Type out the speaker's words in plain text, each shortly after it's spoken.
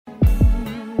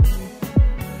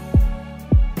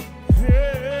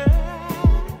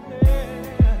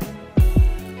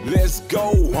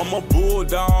I'm a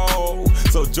bulldog,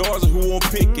 so Georgia who I'm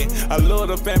picking. I love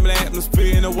the family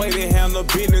atmosphere and the way they handle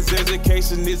business.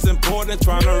 Education is important,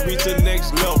 trying to reach the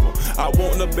next level. I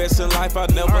want the best in life, I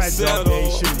never settle. Dog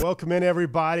Nation, welcome in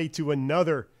everybody to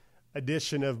another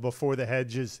edition of Before the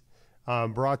Hedges,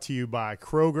 brought to you by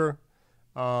Kroger.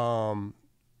 I'm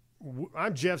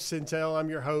Jeff Sintel, I'm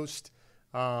your host.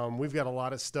 We've got a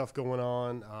lot of stuff going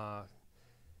on.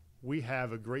 We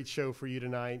have a great show for you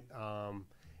tonight.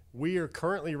 We are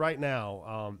currently right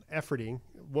now efforting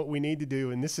what we need to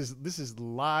do, and this is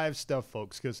live stuff,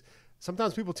 folks, because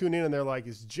sometimes people tune in and they're like,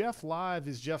 is Jeff live?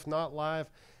 Is Jeff not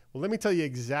live? Well, let me tell you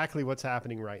exactly what's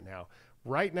happening right now.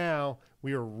 Right now,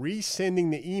 we are resending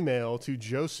the email to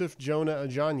Joseph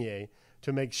Jonah-Ajonye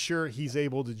to make sure he's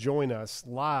able to join us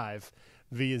live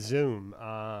via Zoom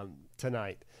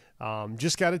tonight.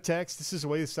 Just got a text. This is the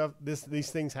way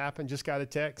these things happen. Just got a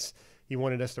text. He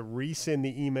wanted us to resend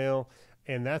the email,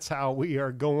 and that's how we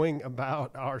are going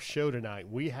about our show tonight.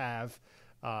 We have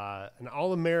an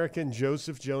All-American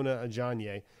Joseph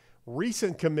Jonah-Ajonye,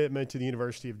 recent commitment to the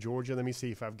University of Georgia. Let me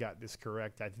see if I've got this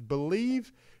correct. I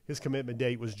believe his commitment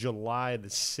date was July the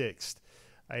 6th.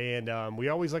 And we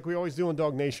always do on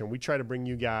Dog Nation, we try to bring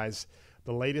you guys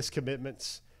the latest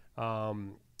commitments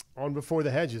on Before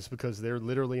the Hedges, because they're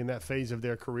literally in that phase of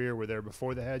their career where they're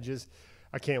before the hedges.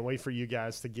 I can't wait for you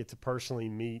guys to get to personally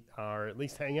meet or at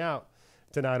least hang out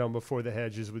tonight on Before the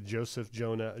Hedges with Joseph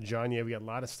Jonah-Ajonye. We got a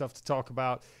lot of stuff to talk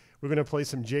about. We're going to play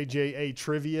some JJA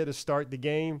trivia to start the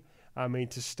game.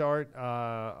 To start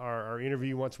our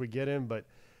interview once we get in. But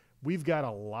we've got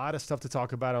a lot of stuff to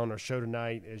talk about on our show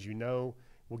tonight. As you know,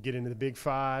 we'll get into the Big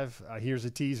Five. Here's a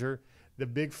teaser. The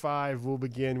Big Five will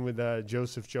begin with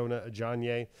Joseph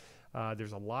Jonah-Ajonye.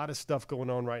 There's a lot of stuff going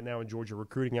on right now in Georgia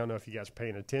recruiting. I don't know if you guys are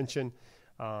paying attention.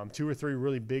 2 or 3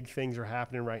 really big things are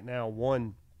happening right now.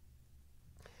 One,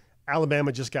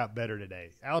 Alabama just got better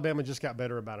today. Alabama just got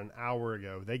better about an hour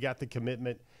ago. They got the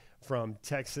commitment from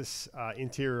Texas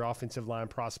interior offensive line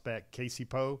prospect Casey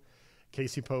Poe.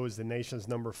 Casey Poe is the nation's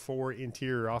number 4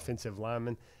 interior offensive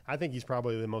lineman. I think he's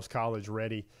probably the most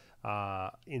college-ready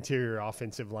interior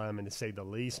offensive lineman, to say the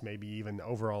least, maybe even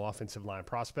overall offensive line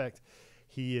prospect.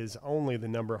 He is only the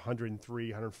number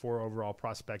 103, 104 overall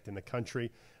prospect in the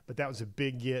country, but that was a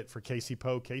big get for Casey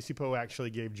Poe. Casey Poe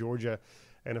actually gave Georgia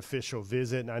an official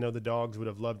visit, and I know the Dogs would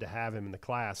have loved to have him in the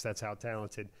class. That's how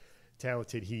talented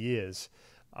he is.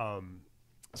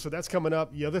 So that's coming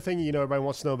up. The other thing, everybody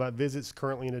wants to know about visits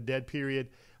currently in a dead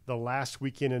period. The last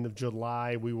weekend of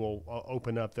July, we will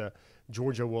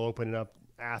Georgia will open up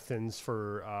Athens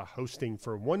for hosting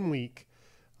for 1 week.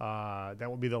 That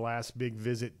will be the last big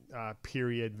visit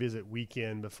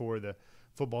weekend before the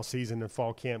football season and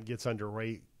fall camp gets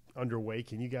underway.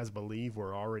 Can you guys believe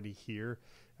we're already here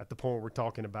at the point we're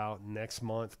talking about next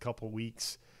month, couple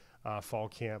weeks? Fall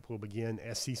camp will begin.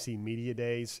 SEC Media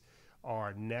Days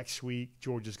are next week.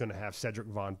 Georgia's going to have Cedric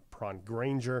Von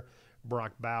Granger,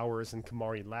 Brock Bowers, and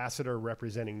Kamari Lassiter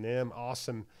representing them.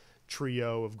 Awesome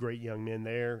trio of great young men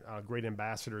there, great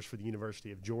ambassadors for the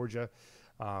University of Georgia.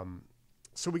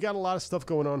 So we got a lot of stuff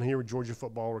going on here with Georgia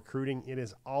football recruiting. It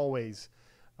is always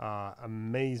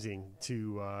amazing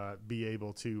to be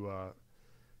able to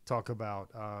talk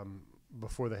about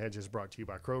Before the Hedges, brought to you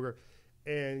by Kroger.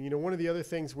 And, one of the other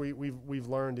things we've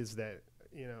learned is that,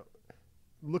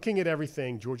 looking at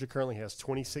everything, Georgia currently has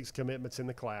 26 commitments in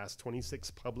the class,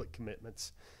 26 public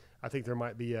commitments. I think there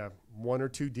might be 1 or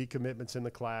 2 decommitments in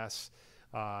the class.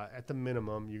 At the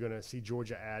minimum, you're going to see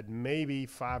Georgia add maybe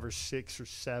 5 or 6 or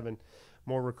 7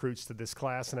 more recruits to this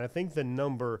class. And I think the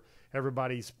number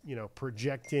everybody's,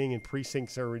 projecting and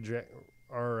precincts are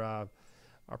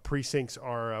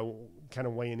kind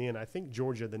of weighing in. I think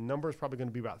Georgia, the number is probably going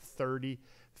to be about 30,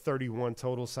 31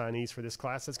 total signees for this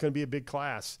class. That's going to be a big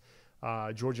class.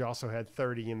 Georgia also had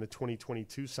 30 in the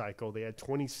 2022 cycle. They had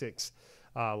 26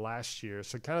 last year.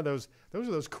 So kind of those are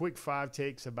those quick 5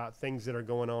 takes about things that are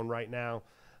going on right now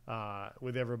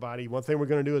with everybody. One thing we're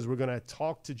going to do is we're going to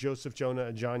talk to Joseph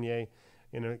Jonah-Ajonye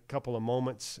in a couple of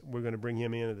moments. We're going to bring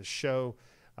him into the show.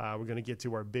 We're going to get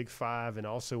to our Big Five and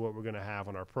also what we're going to have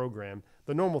on our program,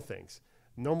 the normal things,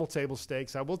 normal table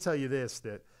stakes. I will tell you this,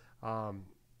 that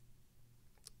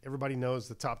everybody knows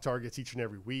the top targets each and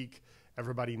every week.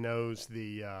 Everybody knows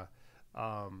the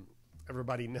off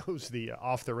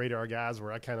the radar guys,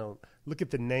 where I kind of look at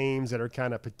the names that are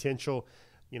kind of potential,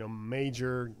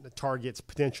 major targets,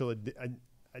 potential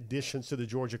additions to the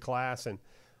Georgia class. And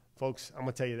folks, I'm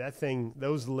going to tell you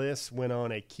those lists went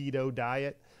on a keto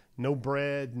diet, no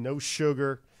bread, no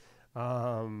sugar,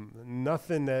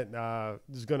 nothing that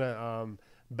is going to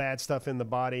bad stuff in the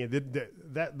body.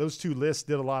 Those two lists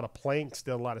did a lot of planks,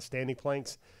 did a lot of standing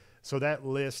planks. So that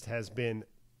list has been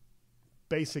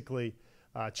basically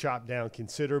chopped down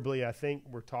considerably. I think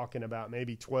we're talking about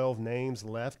maybe 12 names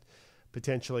left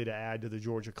potentially to add to the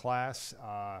Georgia class.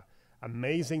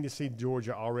 Amazing to see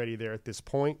Georgia already there at this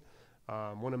point.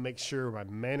 Want to make sure my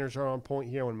manners are on point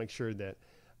here. I want to make sure that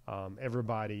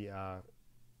everybody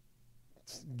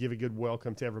give a good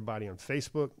welcome to everybody on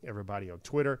Facebook, everybody on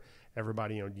Twitter,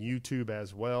 everybody on YouTube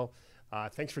as well.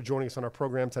 Thanks for joining us on our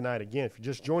program tonight. Again, if you're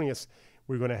just joining us,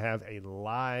 we're going to have a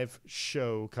live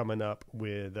show coming up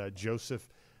with Joseph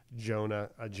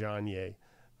Jonah-Ajonye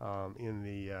in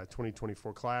the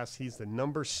 2024 class. He's the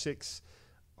number 6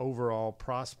 overall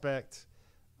prospect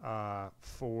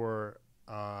for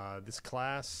this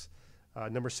class,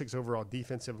 number 6 overall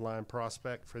defensive line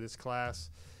prospect for this class.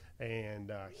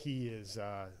 And he is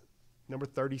number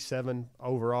 37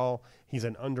 overall. He's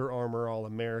an Under Armour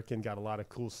All-American. Got a lot of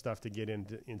cool stuff to get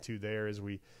into there as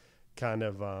we kind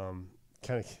of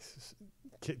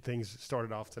get things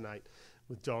started off tonight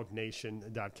with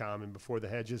DogNation.com and Before the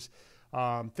Hedges.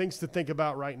 Things to think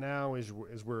about right now as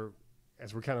we're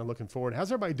kind of looking forward.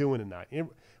 How's everybody doing tonight?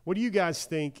 What do you guys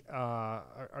think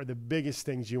are the biggest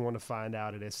things you want to find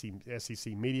out at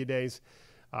SEC Media Days?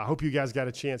 I hope you guys got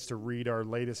a chance to read our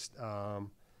latest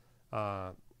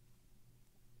our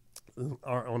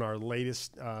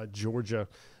latest Georgia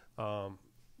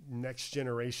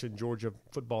Georgia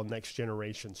football next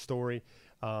generation story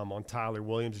on Tyler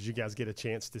Williams. Did you guys get a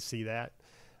chance to see that?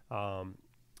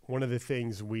 One of the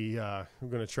things we're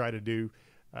going to try to do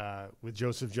with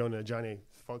Joseph Jonah-Ajonye,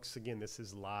 folks, again, this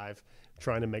is live,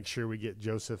 trying to make sure we get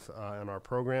Joseph on our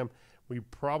program. We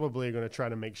probably are going to try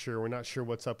to make sure, we're not sure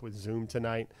what's up with Zoom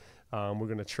tonight. We're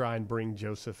going to try and bring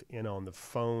Joseph in on the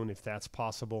phone if that's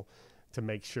possible to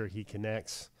make sure he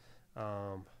connects.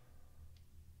 Hold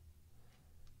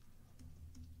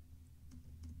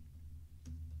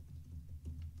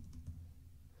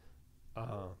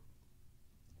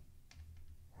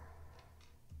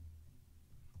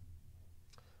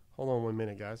on 1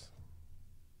 minute, guys.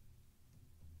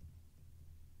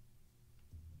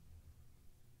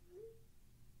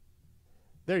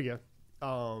 There you go.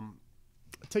 I'll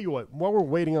tell you what, while we're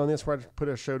waiting on this, we're going to put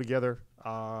our show together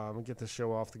and get the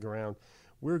show off the ground.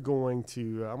 We're going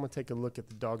to, I'm going to take a look at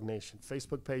the Dog Nation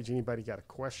Facebook page. Anybody got a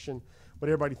question? What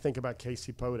did everybody think about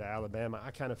Casey Poe to Alabama?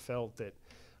 I kind of felt that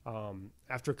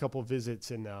after a couple of visits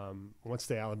and once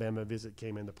the Alabama visit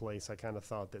came into place, I kind of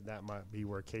thought that might be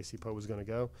where Casey Poe was going to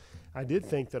go. I did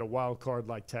think that a wild card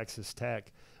like Texas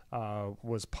Tech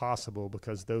was possible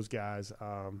because those guys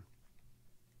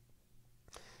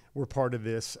were part of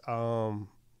this.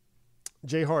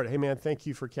 Jay Hart, hey man, thank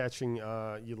you for catching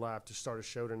you live to start a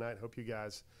show tonight. Hope you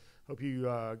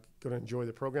going to enjoy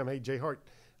the program. Hey Jay Hart,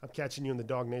 I'm catching you on the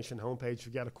Dog Nation homepage. If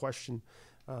you got a question,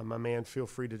 my man, feel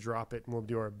free to drop it and we'll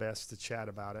do our best to chat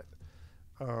about it.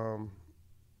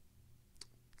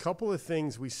 Couple of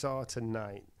things we saw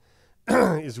tonight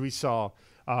is we saw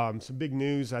some big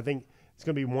news. I think it's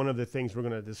going to be one of the things we're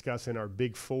going to discuss in our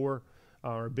Big Four.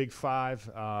 Our Big Five,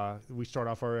 we start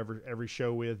off our every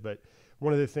show with, but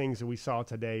one of the things that we saw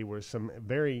today were some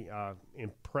very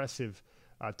impressive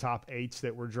top 8s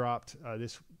that were dropped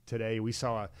today. We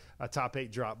saw a top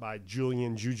 8 drop by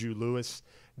Julian Juju Lewis.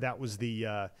 That was the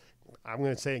I'm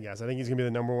going to say it, guys. I think he's going to be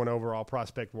the number 1 overall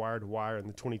prospect wire to wire in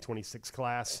the 2026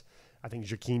 class. I think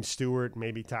Jakeem Stewart,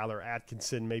 maybe Tyler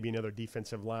Atkinson, maybe another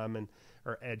defensive lineman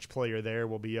or edge player there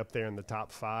will be up there in the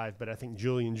top 5. But I think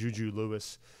Julian Juju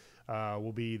Lewis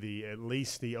will be at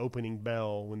least the opening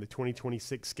bell when the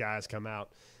 2026 guys come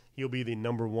out. He'll be the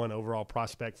number 1 overall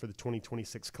prospect for the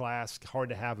 2026 class. Hard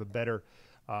to have a better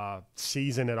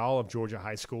season at all of Georgia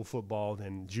high school football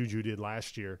than Juju did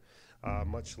last year.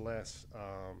 Much less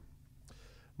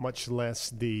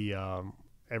the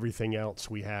everything else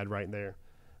we had right there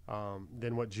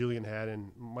than what Julian had,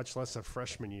 and much less a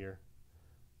freshman year.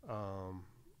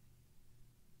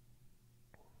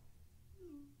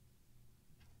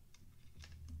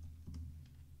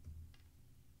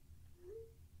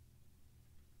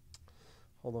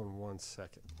 Hold on 1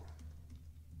 second.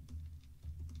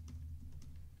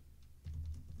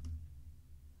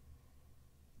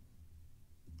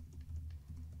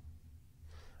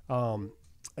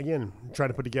 Again, try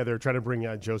to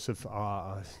bring Joseph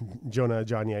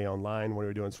Jonah-Ajonye online when we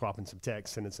were doing swapping some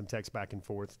texts, sending some texts back and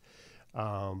forth.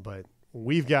 But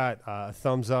we've got a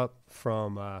thumbs up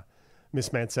from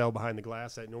Miss Mansell behind the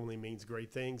glass. That normally means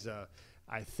great things.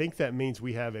 I think that means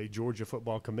we have a Georgia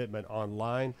football commitment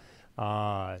online.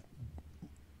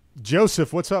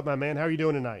 Joseph, what's up, my man? How are you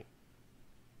doing tonight?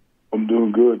 I'm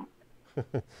doing good.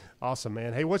 Awesome,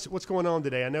 man. Hey, what's going on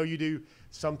today? I know you do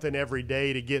something every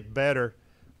day to get better.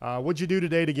 What'd you do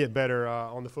today to get better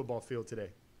on the football field today?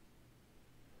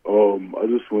 I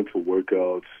just went for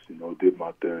workouts, did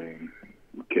my thing,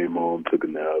 came home, took a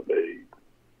nap, ate.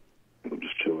 I'm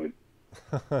just chilling.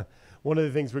 One of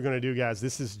the things we're going to do, guys,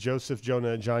 this is Joseph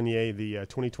Jonah-Ajonye, the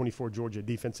 2024 Georgia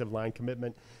defensive line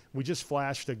commitment. We just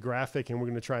flashed a graphic, and we're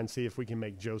going to try and see if we can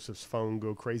make Joseph's phone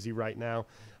go crazy right now.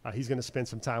 He's going to spend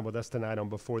some time with us tonight on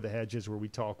Before the Hedges, where we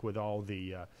talk with all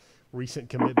the recent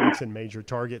commitments and major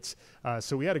targets.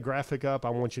 So we had a graphic up. I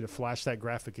want you to flash that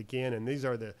graphic again. And these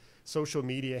are the social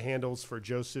media handles for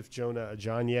Joseph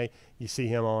Jonah-Ajonye. You see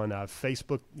him on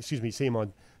Facebook. You see him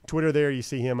on Twitter there. You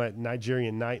see him at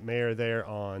Nigerian Nightmare there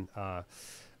on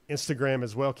Instagram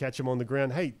as well. Catch him on the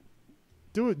ground. Hey,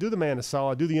 do the man a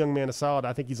solid. Do the young man a solid.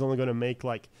 I think he's only going to make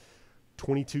like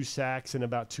 22 sacks and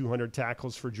about 200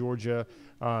 tackles for Georgia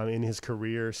in his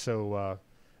career. So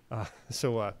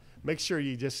make sure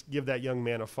you just give that young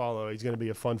man a follow. He's going to be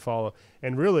a fun follow.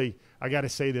 And really, I got to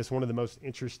say this, one of the most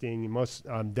interesting, most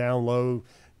down low,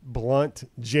 blunt,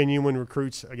 genuine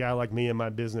recruits a guy like me in my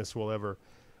business will ever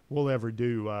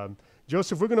do.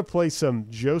 Joseph, we're going to play some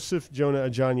Joseph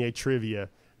Jonah-Ajonye trivia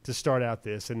to start out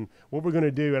this. And what we're going to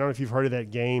do, I don't know if you've heard of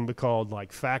that game called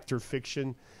like Fact or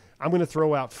Fiction. I'm going to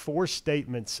throw out 4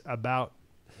 statements about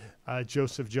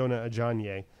Joseph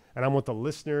Jonah-Ajonye. And I want the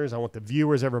listeners, I want the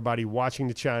viewers, everybody watching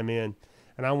to chime in.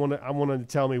 And I want them to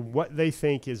tell me what they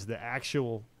think is the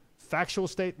actual factual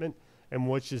statement and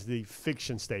which is the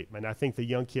fiction statement. I think the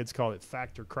young kids call it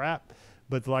fact or crap.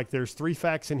 But like there's 3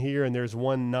 facts in here and there's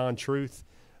 1 non-truth.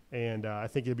 And I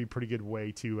think it'd be a pretty good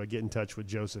way to get in touch with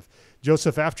Joseph.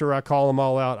 Joseph, after I call them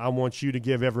all out, I want you to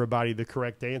give everybody the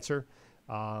correct answer.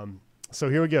 So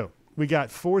here we go. We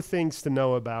got 4 things to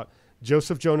know about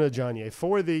Joseph Jonah-Ajonye.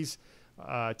 4 of these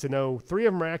to know. 3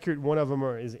 of them are accurate. 1 of them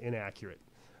is inaccurate.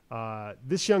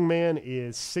 This young man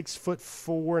is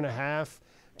 6'4.5",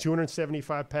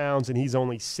 275 pounds, and he's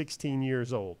only 16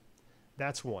 years old.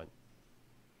 That's 1.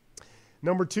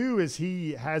 Number 2 is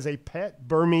he has a pet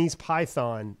Burmese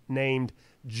python named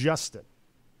Justin.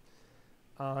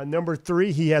 Number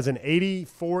 3, he has an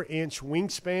 84-inch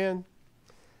wingspan.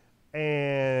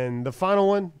 And the final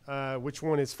one, which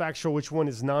one is factual, which one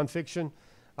is nonfiction,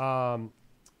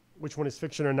 which one is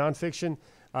fiction or nonfiction,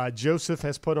 Joseph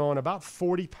has put on about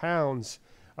 40 pounds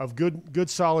of good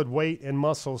solid weight and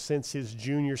muscle since his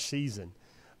junior season.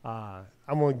 I'm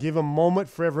going to give a moment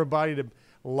for everybody to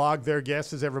log their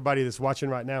guesses, everybody that's watching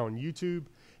right now on YouTube,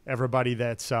 everybody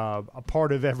that's a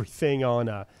part of everything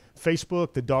on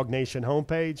Facebook, the Dog Nation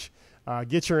homepage.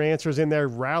 Get your answers in there.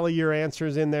 Rally your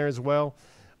answers in there as well.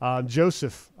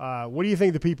 Joseph, what do you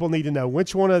think the people need to know?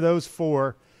 Which one of those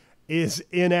 4 is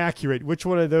inaccurate? Which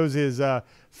one of those is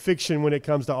fiction when it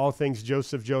comes to all things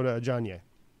Joseph Jonah-Ajonye?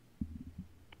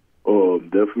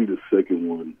 Definitely the second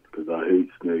one because I hate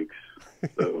snakes.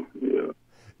 So, yeah.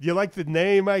 Do you like the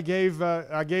name I gave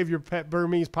your pet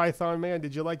Burmese python, man?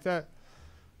 Did you like that?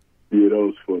 Yeah, that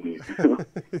was funny.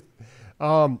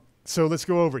 So let's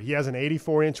go over it. He has an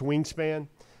 84-inch wingspan.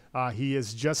 He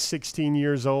is just 16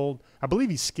 years old. I believe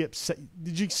he skipped.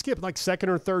 Did you skip like 2nd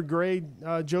or 3rd grade,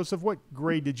 Joseph? What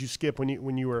grade did you skip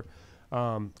when you were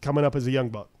coming up as a young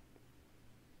buck?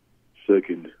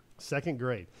 2nd. 2nd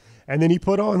grade. And then he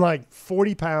put on like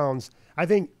 40 pounds. I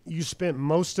think you spent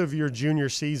most of your junior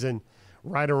season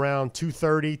right around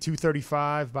 230,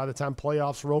 235 by the time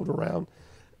playoffs rolled around.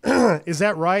 Is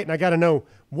that right? And I got to know,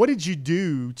 what did you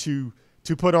do to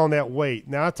put on that weight?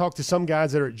 Now, I talked to some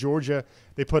guys that are at Georgia.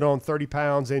 They put on 30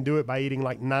 pounds. They do it by eating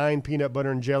like 9 peanut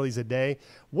butter and jellies a day.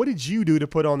 What did you do to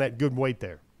put on that good weight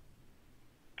there?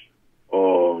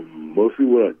 Mostly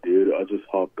what I did, I just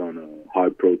hopped on a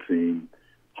high-protein,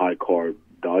 high-carb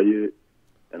diet,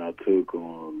 and I took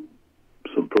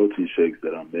some protein shakes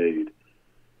that I made.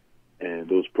 And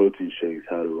those protein shakes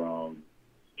had around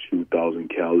 2,000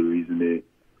 calories in it,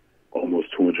 almost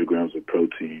 200 grams of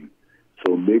protein.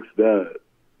 So mix that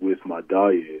with my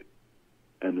diet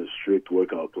and a strict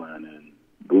workout plan, and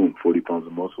boom, 40 pounds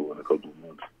of muscle in a couple of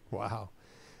months. Wow.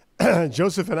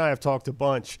 Joseph and I have talked a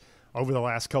bunch over the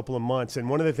last couple of months, and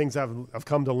one of the things I've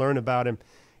come to learn about him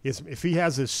is if he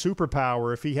has a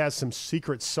superpower, if he has some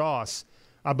secret sauce,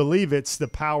 I believe it's the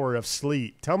power of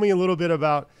sleep. Tell me a little bit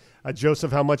about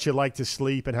Joseph, how much you like to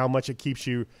sleep and how much it keeps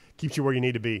you where you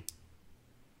need to be.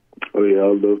 Oh, yeah, I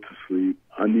love to sleep.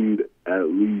 I need at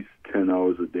least 10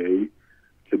 hours a day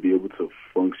to be able to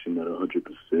function at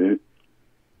 100%.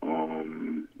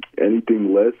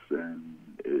 Anything less, and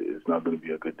it's not going to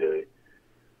be a good day.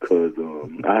 Because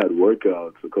I had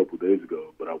workouts a couple days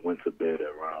ago, but I went to bed at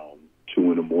around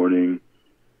 2 in the morning,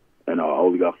 and I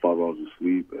only got 5 hours of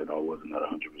sleep, and I wasn't at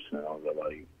 100%. I was at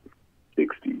like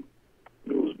 60.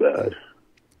 It was bad.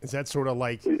 Is that sort of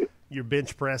like your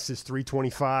bench press is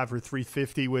 325 or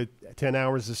 350 with 10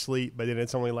 hours of sleep, but then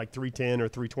it's only like 310 or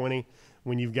 320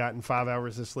 when you've gotten 5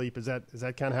 hours of sleep? Is that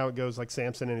kind of how it goes, like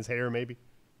Samson and his hair, maybe?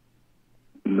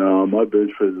 No, my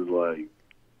bench press is like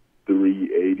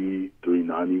 380,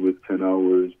 390 with 10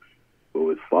 hours. But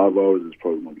with 5 hours, it's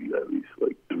probably going to be at least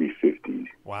like 350,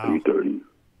 wow. 330.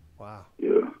 Wow.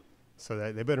 Yeah. So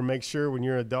they better make sure when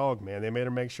you're a dog, man, they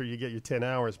better make sure you get your 10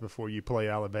 hours before you play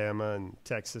Alabama and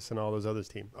Texas and all those other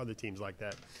teams like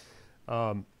that.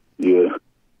 Yeah.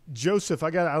 Joseph,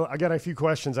 I got a few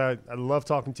questions. I love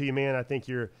talking to you, man. I think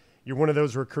you're one of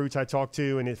those recruits I talk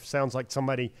to, and it sounds like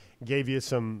somebody gave you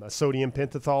some sodium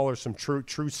pentothal or some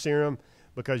truth serum,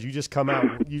 because you just come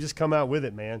out with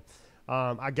it, man.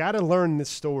 I got to learn this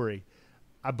story.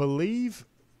 I believe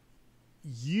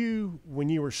when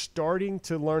you were starting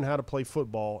to learn how to play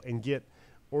football and get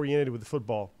oriented with the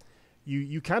football,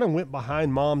 you kind of went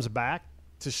behind mom's back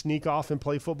to sneak off and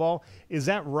play football. Is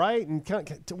that right? And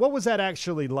what was that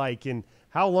actually like? And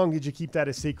how long did you keep that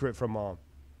a secret from mom?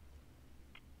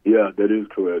 Yeah, that is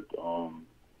correct.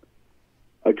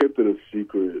 I kept it a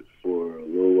secret for a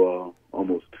little while,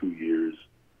 almost 2 years.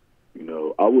 You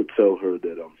know, I would tell her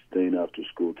that I'm staying after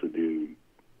school to do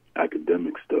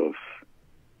academic stuff,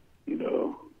 you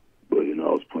know, but, you know,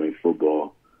 I was playing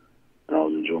football and I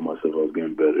was enjoying myself. I was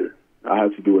getting better. I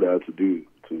had to do what I had to do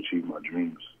to achieve my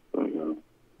dreams, you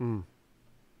know.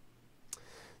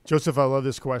 Joseph, I love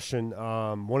this question.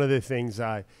 One of the things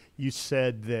you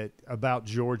said that about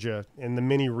Georgia and the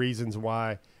many reasons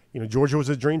why, you know, Georgia was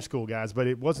a dream school, guys, but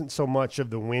it wasn't so much of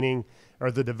the winning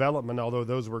or the development, although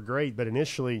those were great. But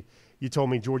initially, you told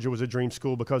me Georgia was a dream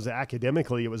school because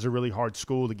academically it was a really hard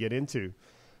school to get into.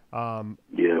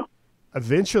 Yeah.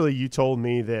 Eventually, you told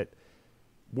me that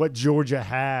what Georgia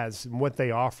has and what they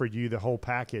offered you, the whole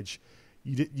package,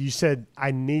 you said,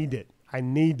 I need it. I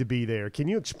need to be there. Can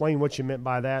you explain what you meant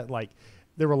by that? Like,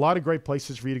 there were a lot of great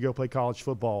places for you to go play college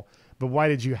football, but why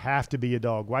did you have to be a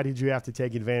dog? Why did you have to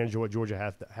take advantage of what Georgia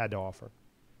had to offer?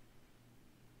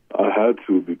 I had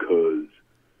to because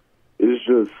it's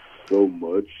just so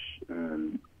much.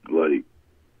 And, like,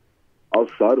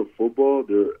 outside of football,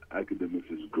 their academics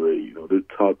is great. You know, they're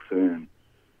top 10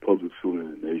 public school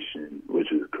in the nation, which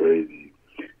is crazy.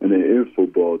 And then in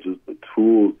football, just the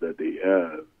tools that they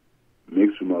have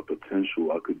makes for my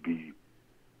potential. I could be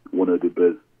one of the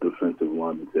best defensive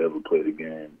linemen to ever play the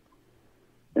game.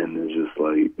 And it's just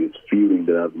like this feeling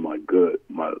that I have in my gut,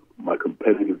 my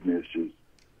competitiveness just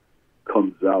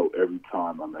comes out every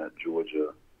time I'm at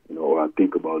Georgia, you know, or I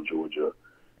think about Georgia,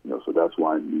 you know, so that's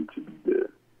why I need to be there.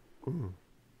 Mm.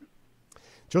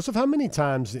 Joseph, how many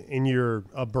times in your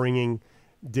upbringing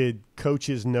did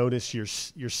coaches notice your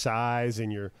size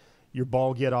and your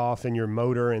ball get off and your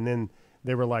motor, and then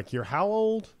they were like, you're how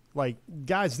old? Like,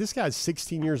 guys, this guy's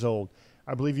 16 years old.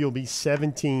 I believe you'll be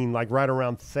 17, like right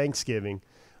around Thanksgiving.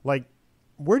 Like,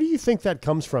 where do you think that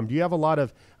comes from? Do you have a lot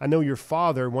of – I know your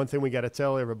father, one thing we got to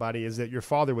tell everybody is that your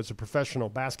father was a professional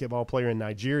basketball player in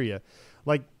Nigeria.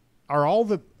 Like, are all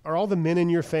the men in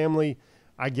your family,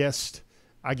 I guess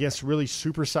really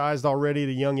supersized already at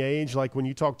a young age? Like, when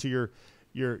you talk to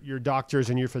your doctors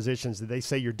and your physicians, did they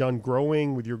say you're done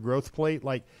growing with your growth plate?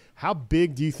 Like, how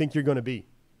big do you think you're going to be?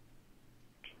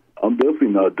 I'm definitely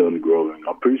not done growing.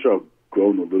 I'm pretty sure I've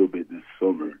grown a little bit this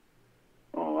summer.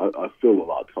 I feel a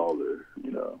lot taller,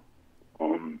 you know,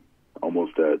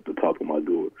 almost at the top of my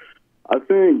door. I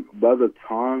think by the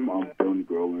time I'm done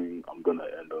growing, I'm going to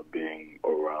end up being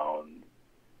around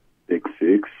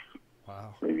 6'6".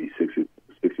 Wow. Maybe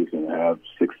 6'6.5",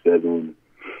 6'7",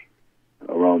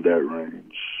 around that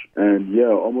range. And, yeah,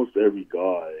 almost every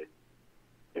guy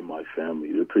in my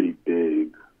family, they're pretty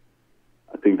big.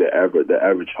 I think the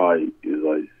average height is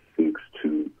like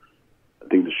 6'2". I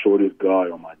think the shortest guy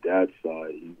on my dad's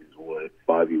side, he's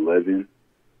 5'11"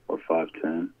 or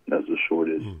 5'10". That's the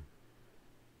shortest.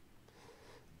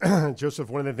 Joseph,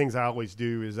 one of the things I always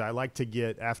do is I like to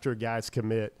get, after guys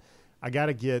commit, I got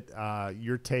to get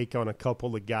your take on a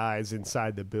couple of guys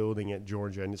inside the building at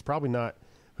Georgia, and it's probably not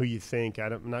who you think.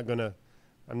 I'm not gonna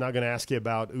ask you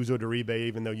about Uzo Diribe,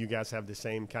 even though you guys have the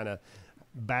same kind of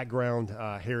background,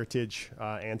 heritage,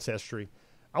 ancestry.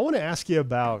 I want to ask you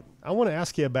about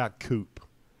Coop.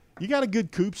 You got a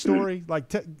good Coop story? Like,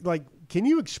 can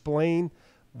you explain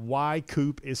why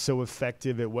Coop is so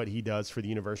effective at what he does for the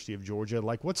University of Georgia?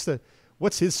 Like, what's his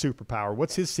superpower?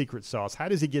 What's his secret sauce? How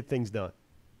does he get things done?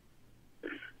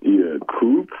 Yeah,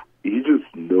 Coop, he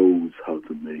just knows how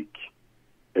to make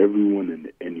everyone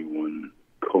and anyone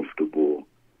comfortable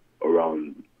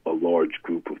around a large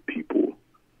group of people.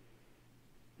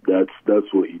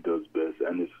 That's what he does best,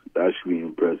 and it's actually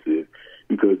impressive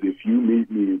because if you meet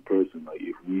me in person, like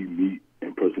if we meet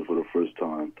in person for the first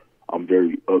time, I'm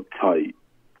very uptight,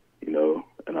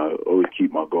 and I always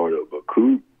keep my guard up. But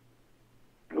Coop,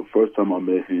 the first time I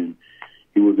met him,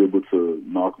 he was able to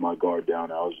knock my guard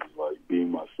down. I was just like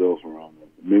being myself around him.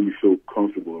 It made me feel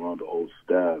comfortable around the whole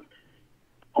staff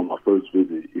on my first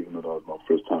visit, even though that was my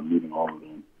first time meeting all of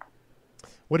them.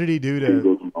 What did he do He to?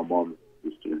 goes to my mom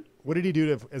and sister. What did he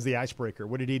do as the icebreaker?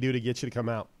 What did he do to get you to come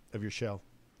out of your shell?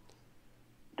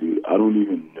 Dude, I don't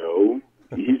even know.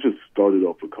 He just started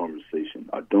off a conversation.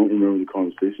 I don't remember the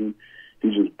conversation. He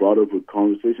just brought up a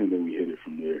conversation, then we hit it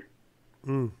from there.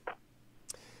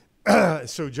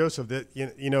 So, Joseph, we're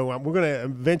going to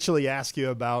eventually ask you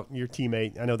about your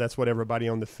teammate. I know that's what everybody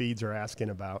on the feeds are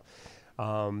asking about.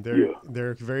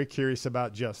 They're very curious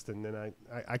about Justin, and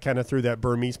I kind of threw that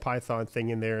Burmese python thing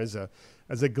in there as a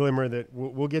glimmer that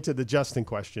we'll get to the Justin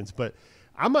questions. But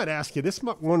I might ask you, this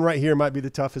one right here might be the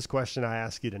toughest question I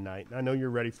ask you tonight. I know you're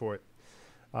ready for it.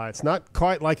 It's not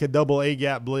quite like a double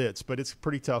A-gap blitz, but it's a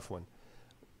pretty tough one.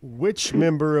 Which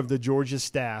member of the Georgia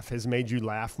staff has made you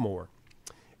laugh more?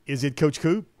 Is it Coach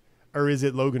Coop or is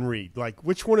it Logan Reed? Like,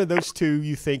 which one of those two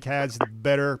you think has the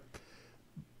better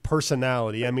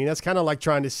personality? I mean, that's kind of like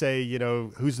trying to say,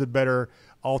 who's the better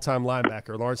all-time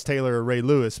linebacker, Lawrence Taylor or Ray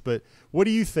Lewis. But what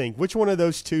do you think? Which one of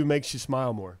those two makes you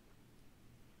smile more?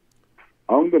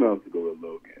 I'm going to have to go with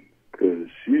Logan because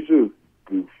she's just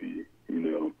goofy,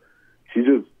 She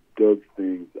just does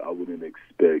things I wouldn't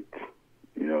expect,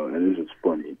 and it's just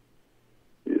funny.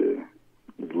 Yeah,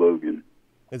 it's Logan.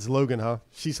 It's Logan, huh?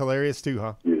 She's hilarious too,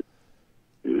 huh? Yeah,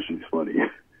 she's funny.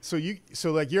 So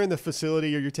you're in the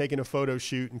facility or you're taking a photo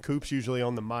shoot, and Coop's usually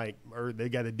on the mic or they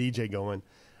got a DJ going,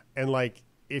 and like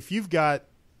if you've got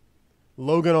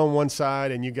Logan on one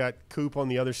side and you got Coop on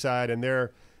the other side, and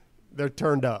they're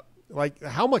turned up. Like,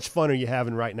 how much fun are you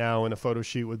having right now in a photo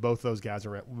shoot with both those guys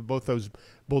around, with both those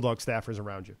Bulldog staffers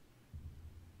around you?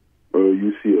 Bro,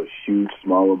 you see a huge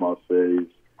smile on my face,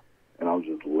 and I'm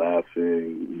just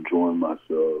laughing, enjoying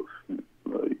myself.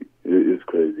 Like, it's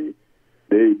crazy.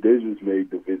 They just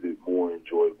made the visit more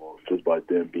enjoyable just by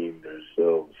them being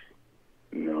themselves,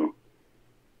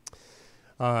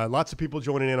 Lots of people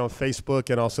joining in on Facebook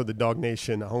and also the Dog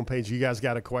Nation homepage. You guys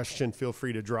got a question? Feel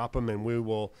free to drop them,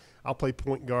 and I'll play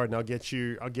point guard, and I'll get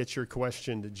your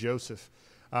question to Joseph.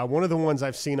 One of the ones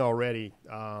I've seen already,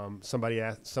 somebody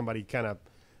kind of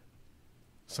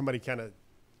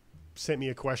sent me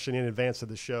a question in advance of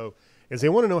the show, is they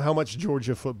want to know how much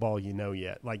Georgia football you know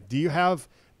yet. Like,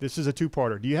 this is a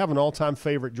two-parter. Do you have an all-time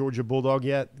favorite Georgia Bulldog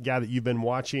yet? A guy that you've been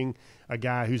watching, a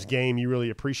guy whose game you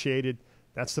really appreciated?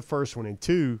 That's the first one. And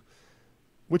two,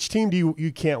 which team do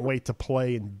you can't wait to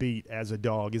play and beat as a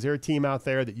Dog? Is there a team out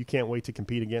there that you can't wait to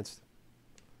compete against?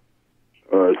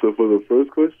 All right, so for the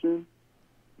first question,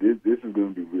 this is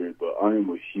going to be weird, but I am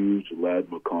a huge Ladd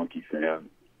McConkey fan.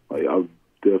 Like, I'm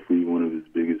definitely one of his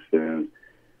biggest fans.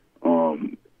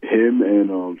 Him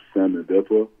and Sam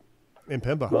Mbepa. And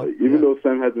Pemba, huh? Like, even though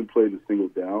Sam hasn't played a single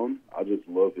down, I just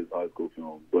love his high school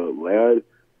film. But Ladd,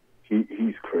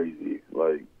 he's crazy.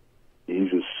 Like, he's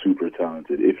just super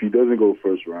talented. If he doesn't go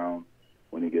first round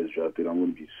when he gets drafted, I'm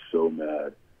going to be so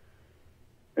mad.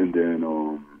 And then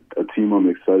a team I'm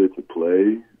excited to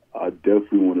play, I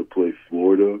definitely want to play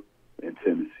Florida and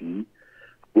Tennessee.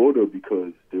 Florida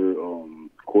because their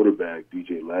quarterback,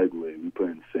 DJ Lagway, we play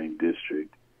in the same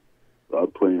district. So I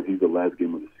play him. He's the last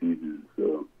game of the season,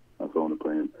 so that's why I want to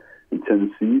play him. In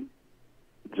Tennessee,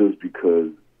 just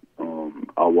because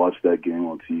I watched that game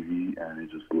on TV, and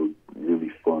it just looked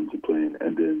really fun to play in.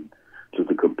 And then just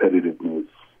the competitiveness.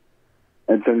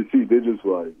 And Tennessee,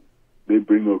 they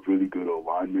bring up really good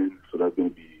alignment, so that's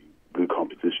going to be good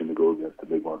competition to go against to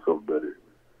make myself better.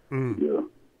 Yeah.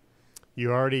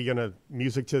 You're already going to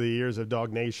music to the ears of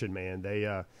Dog Nation, man. They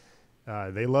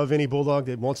love any Bulldog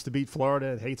that wants to beat Florida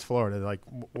and hates Florida. Like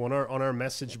on our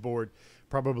message board,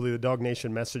 probably the Dog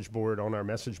Nation message board on our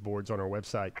message boards on our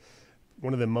website,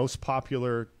 one of the most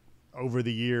popular over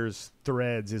the years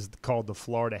threads is called the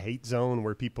Florida Hate Zone,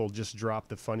 where people just drop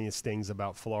the funniest things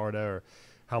about Florida or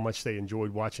how much they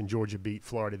enjoyed watching Georgia beat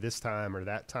Florida this time or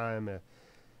that time. I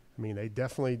mean, they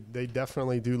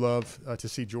definitely do love to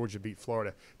see Georgia beat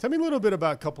Florida. Tell me a little bit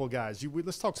about a couple of guys.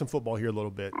 Let's talk some football here a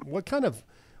little bit. What kind of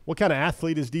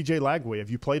athlete is DJ Lagway? Have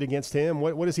you played against him?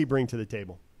 What does he bring to the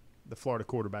table? The Florida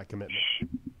quarterback commitment.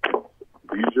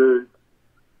 DJ,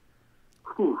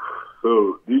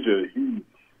 so DJ,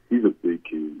 he's a big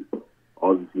kid.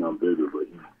 Obviously, I'm bigger, but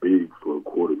he's big for a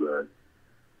quarterback.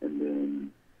 And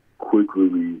then quick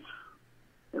release.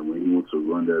 And when he able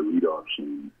to run that read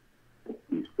option.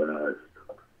 He's fast.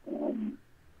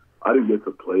 I didn't get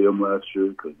to play him last year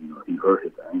because, he hurt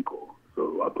his ankle.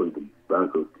 So I played the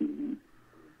backup team.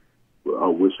 But I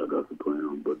wish I got to play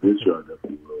him. But this year I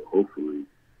definitely will. Hopefully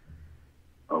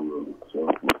I will. So,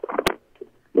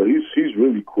 but he's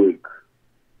really quick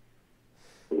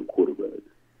for a quarterback.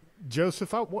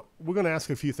 Joseph, we're going to ask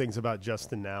a few things about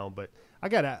Justin now, but I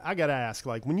gotta ask,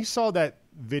 like, when you saw that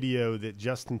video that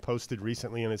Justin posted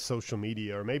recently on his social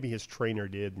media, or maybe his trainer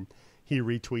did, and he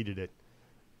retweeted it,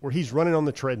 where he's running on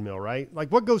the treadmill, right?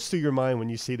 Like, what goes through your mind when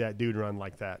you see that dude run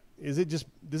like that? Does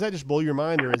that just blow your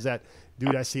mind, or is that,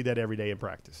 dude, I see that every day in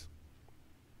practice?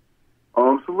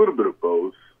 It's a little bit of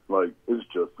both. Like, it's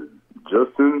Justin.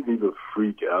 Justin, he's a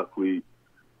freak athlete.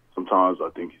 Sometimes I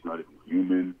think he's not even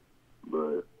human,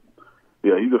 but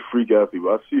yeah, he's a freak athlete.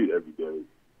 But I see it every day,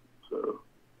 so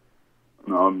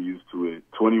I'm used to it.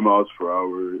 20 miles per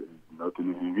hour is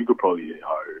nothing to him. He could probably hit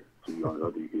higher. To be honest,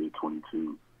 I think he hit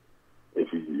 22 if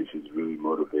he's really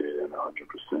motivated and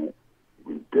 100%.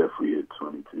 He definitely hit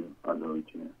 22. I know he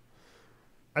can.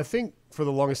 I think for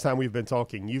the longest time we've been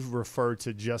talking, you've referred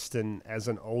to Justin as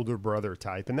an older brother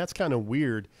type, and that's kind of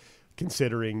weird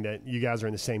considering that you guys are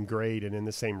in the same grade and in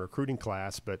the same recruiting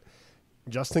class. But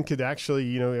Justin could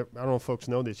actually, I don't know if folks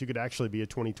know this, you could actually be a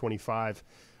 2025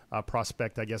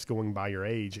 prospect, I guess, going by your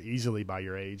age, easily by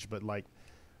your age. But, like,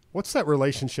 what's that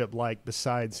relationship like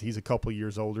besides he's a couple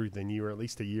years older than you, or at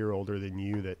least a year older than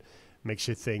you, that makes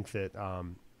you think that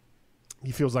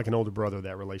he feels like an older brother,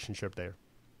 that relationship there?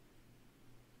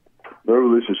 Their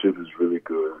relationship is really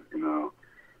good,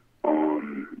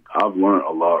 I've learned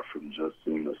a lot from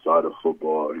Justin aside of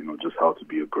football, just how to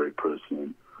be a great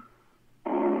person.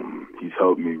 He's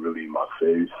helped me really in my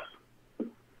face.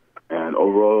 And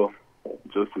overall,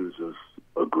 Justin is just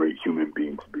a great human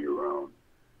being to be around.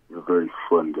 He's a very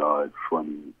fun guy,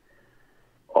 funny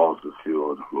off the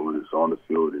field. But when it's on the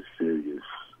field, it's serious,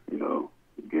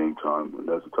 game time. And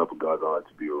that's the type of guys I like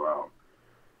to be around.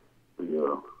 But,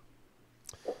 yeah.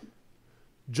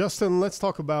 Justin, let's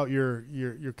talk about your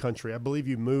country. I believe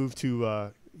you moved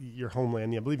to your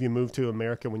homeland. I believe you moved to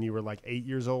America when you were like 8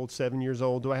 years old, 7 years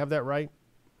old. Do I have that right?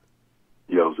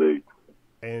 Yeah, I was 8.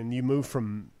 And you moved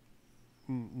from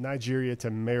Nigeria to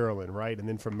Maryland, right? And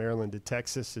then from Maryland to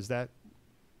Texas. Is that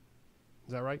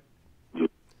right?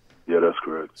 Yeah, that's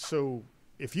correct. So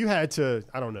if you had to,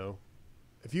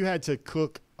 if you had to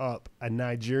cook up a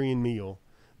Nigerian meal,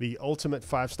 the ultimate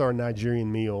 5-star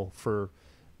Nigerian meal for,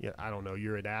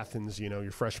 you're at Athens,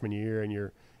 your freshman year, and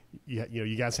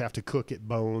you guys have to cook at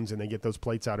Bones, and they get those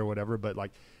plates out or whatever. But,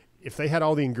 like, if they had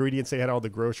all the ingredients, they had all the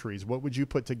groceries, what would you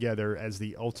put together as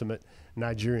the ultimate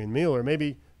Nigerian meal? Or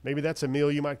maybe that's a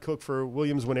meal you might cook for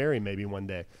Williams Winery maybe one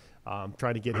day.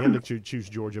 Try to get him to choose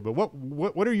Georgia. But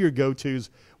what are your go-tos?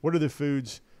 What are the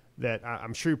foods that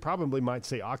I'm sure you probably might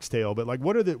say oxtail, but, like,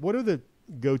 what are the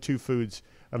go-to foods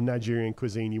of Nigerian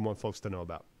cuisine you want folks to know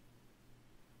about?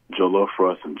 Jollof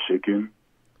rice and chicken,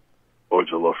 or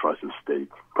jollof rice and steak.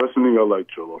 Personally, I like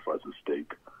jollof rice and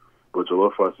steak, but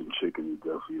jollof rice and chicken is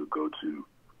definitely a go-to.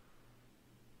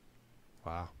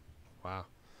 Wow.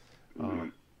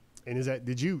 And is that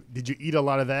did you eat a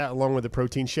lot of that along with the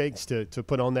protein shakes to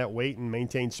put on that weight and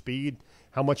maintain speed?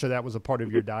 How much of that was a part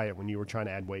of your diet when you were trying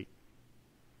to add weight?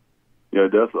 Yeah,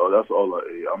 that's all I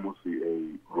ate. I mostly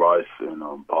ate rice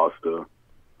and pasta.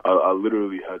 I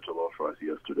literally had jollof rice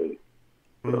yesterday.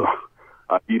 So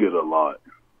I eat it a lot.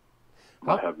 I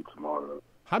might have it tomorrow.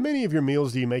 How many of your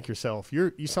meals do you make yourself?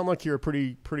 You sound like you're a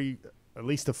pretty at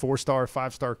least a 4-star,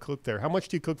 5-star cook there. How much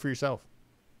do you cook for yourself?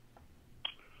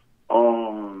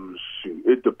 Shoot,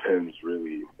 it depends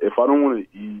really. If I don't want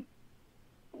to eat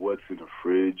what's in the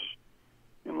fridge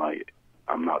and, like,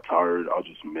 I'm not tired, I'll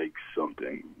just make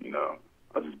something,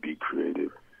 I'll just be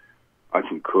creative. I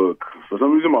can cook. For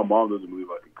some reason, my mom doesn't believe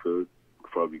I can cook,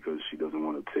 probably because she doesn't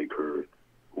want to take her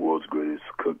world's greatest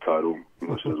cook title. She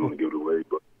doesn't want to give it away.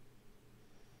 But,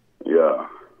 yeah,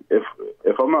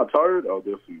 if I'm not tired, I'll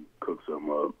definitely cook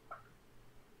something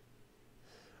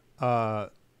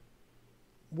up.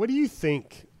 What do you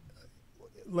think,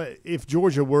 if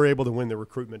Georgia were able to win the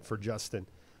recruitment for Justin,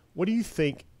 what do you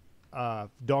think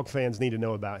Dog fans need to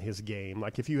know about his game?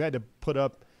 Like, if you had to put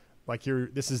up, like,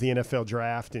 this is the NFL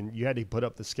draft, and you had to put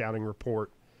up the scouting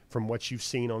report from what you've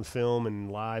seen on film and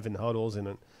live in huddles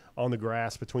and on the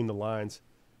grass between the lines,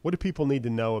 what do people need to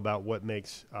know about what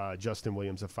makes Justin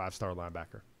Williams a 5-star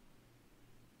linebacker?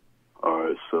 All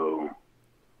right, so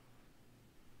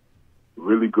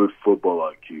really good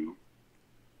football IQ.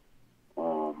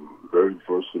 Very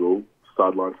versatile,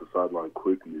 sideline to sideline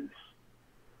quickness.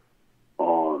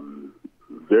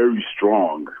 Very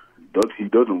strong, he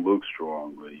doesn't look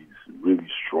strong, but he's really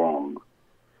strong.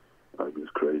 Like, it's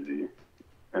crazy.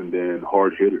 And then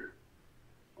hard hitter.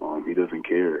 He doesn't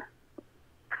care.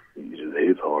 He just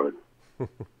hits hard. Let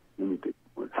me think.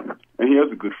 And he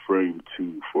has a good frame,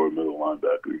 too, for a middle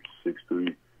linebacker.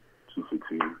 6'3",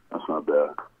 215. That's not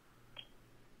bad.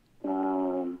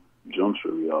 Jumps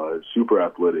really high. Super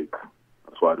athletic.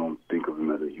 That's why I don't think of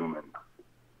him as a human.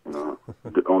 You know,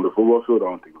 on the football field, I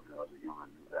don't think of him as a human.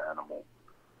 He's an animal.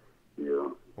 Yeah.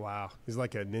 Wow. He's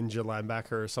like a ninja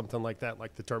linebacker or something like that,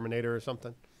 like the Terminator or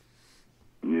something?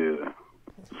 Yeah.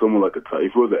 Someone like a type.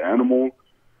 If it was an animal,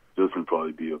 Justin would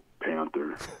probably be a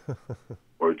panther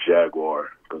or a jaguar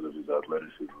because of his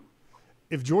athleticism.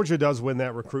 If Georgia does win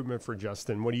that recruitment for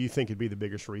Justin, what do you think would be the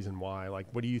biggest reason why? Like,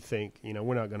 what do you think? You know,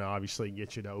 we're not going to obviously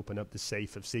get you to open up the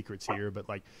safe of secrets here, but,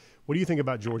 like, what do you think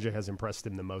about Georgia has impressed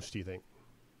him the most, do you think?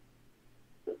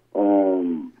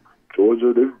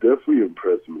 Georgia, they've definitely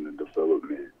impressed him in the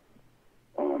development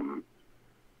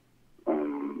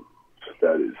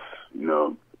status, you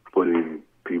know, putting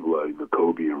people like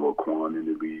Jacoby and Roquan in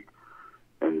the league.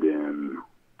 And then,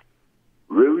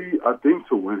 really, I think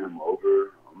to win him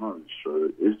over, I'm not really sure.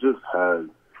 It just has,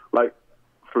 like,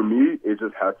 for me, it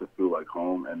just has to feel like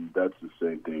home, and that's the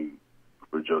same thing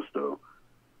for Justo.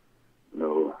 You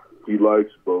know, he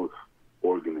likes both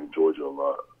Oregon and Georgia a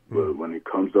lot, but when it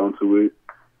comes down to it,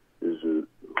 it's just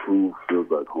who feels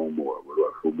like home more? What do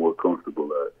I feel more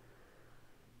comfortable at?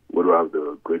 What do I have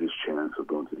the greatest chance of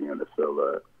going to the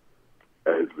NFL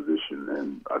at his position?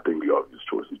 And I think the obvious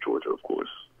choice is Georgia, of course.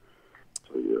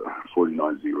 So, yeah,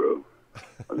 49-0.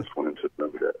 I just want him to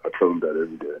remember that. I tell him that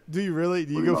every day. Do you really?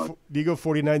 Do you go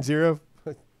 49-0?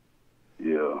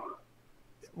 Yeah.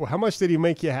 Well, how much did he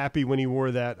make you happy when he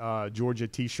wore that Georgia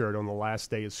T-shirt on the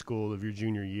last day of school of your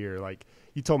junior year? Like,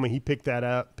 you told me he picked that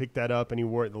up, and he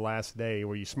wore it the last day.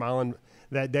 Were you smiling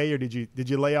that day, or did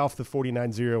you lay off the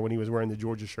 49-0 when he was wearing the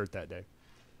Georgia shirt that day?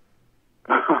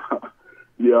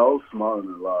 Yeah, I was smiling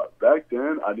a lot. Back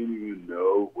then, I didn't even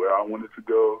know where I wanted to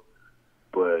go.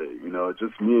 But, you know,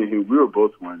 just me and him, we were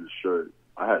both wearing the shirt.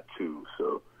 I had two,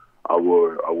 so I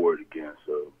wore it again.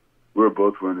 So we were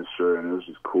both wearing the shirt, and it was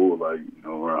just cool. Like, you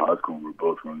know, we're in high school, and we're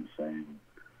both wearing the same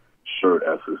shirt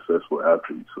as successful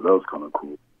athletes. So that was kind of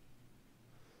cool.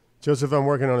 Joseph, I'm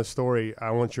working on a story.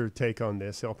 I want your take on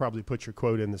this. I'll probably put your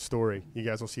quote in the story. You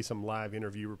guys will see some live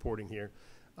interview reporting here.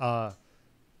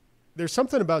 There's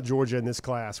something about Georgia in this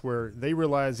class where they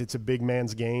realize it's a big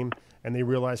man's game, and they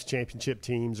realize championship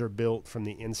teams are built from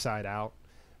the inside out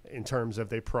in terms of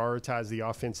they prioritize the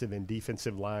offensive and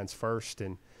defensive lines first.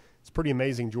 And it's pretty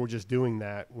amazing Georgia's doing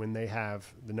that when they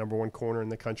have the number one corner in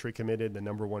the country committed, the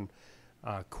number one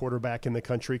quarterback in the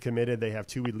country committed. They have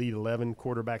 2 Elite 11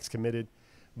 quarterbacks committed.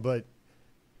 But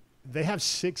they have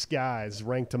 6 guys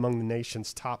ranked among the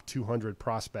nation's top 200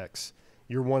 prospects.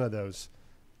 You're one of those.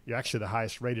 You're actually the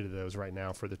highest rated of those right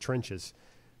now for the trenches.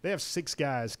 They have 6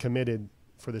 guys committed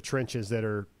for the trenches that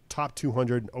are top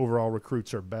 200 overall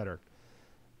recruits or better.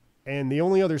 And the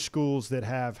only other schools that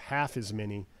have half as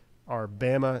many are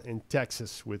Bama and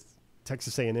Texas, with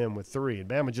Texas A&M with 3. And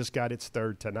Bama just got its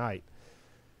 3rd tonight.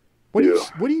 What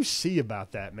do you see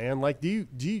about that, man? Like, do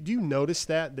you notice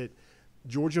that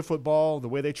Georgia football, the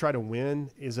way they try to win,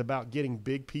 is about getting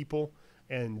big people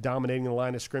and dominating the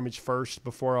line of scrimmage first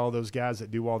before all those guys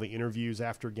that do all the interviews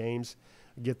after games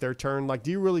get their turn? Like, do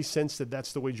you really sense that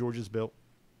that's the way Georgia's built?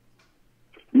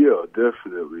 Yeah,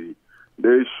 definitely.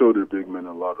 They show their big men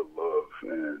a lot of love,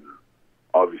 and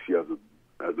obviously as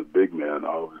a big man, I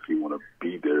obviously want to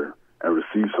be there and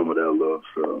receive some of that love.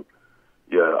 So,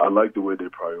 yeah, I like the way they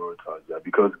prioritize that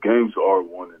because games are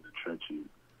won in the trenches.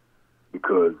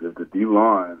 Because if the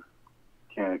D-line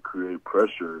can't create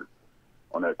pressure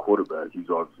on that quarterback, he's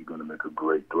obviously going to make a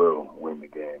great throw and win the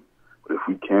game. But if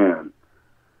we can,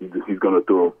 he's going to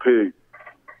throw a pick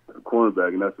at the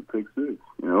cornerback, and that's a pick 6, you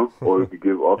know? Or if you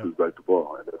give offense back the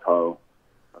ball. And that's how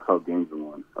games are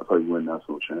won. That's how you win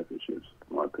national championships,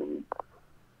 in my opinion.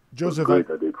 Joseph,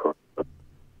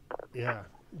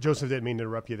 Joseph, didn't mean to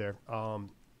interrupt you there.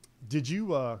 Did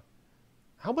you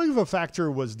how big of a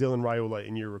factor was Dylan Raiola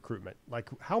in your recruitment? Like,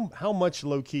 how much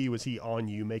low-key was he on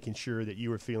you, making sure that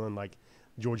you were feeling like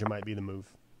Georgia might be the move?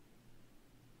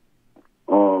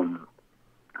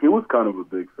 He was kind of a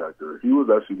big factor. He was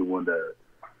actually the one that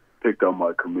picked out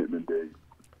my commitment date.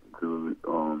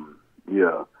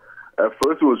 At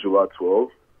first it was July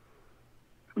 12th.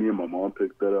 Me and my mom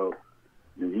picked that out.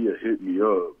 And he had hit me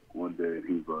up one day, and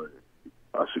he was like,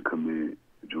 I should commit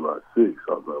July 6th.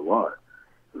 I was like, why?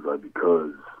 It's like,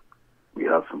 because we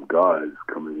have some guys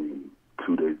coming in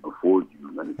 2 days before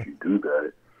you, and if you do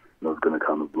that, you know, it's going to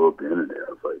kind of blow up the internet.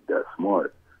 I was like, that's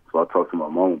smart. So I talked to my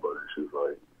mom about it. She was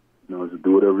like, just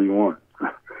do whatever you want.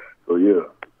 So, yeah.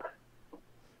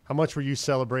 How much were you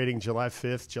celebrating July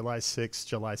 5th, July 6th,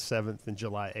 July 7th, and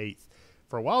July 8th?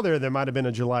 For a while there might have been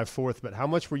a July 4th, but how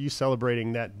much were you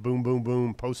celebrating that boom, boom,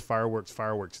 boom, post-fireworks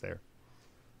there?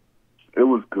 It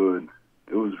was good.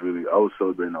 It was really, I was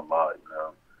celebrating a lot,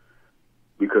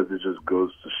 because it just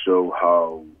goes to show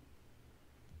how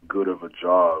good of a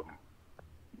job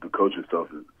the coaching staff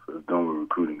has done with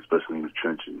recruiting, especially in the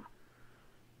trenches.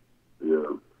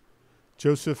 Yeah.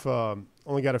 Joseph,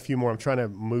 only got a few more. I'm trying to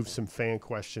move some fan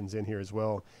questions in here as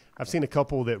well. I've seen a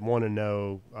couple that want to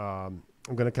know. I'm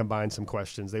going to combine some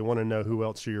questions. They want to know who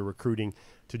else you're recruiting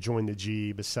to join the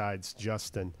G besides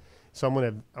Justin. So I'm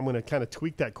going to kind of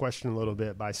tweak that question a little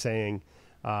bit by saying,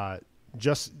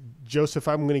 Joseph,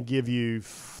 I'm going to give you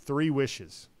 3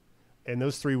 wishes, and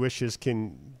those 3 wishes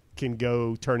can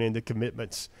go turn into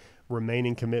commitments,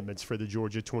 remaining commitments for the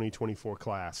Georgia 2024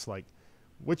 class. Like,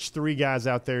 which 3 guys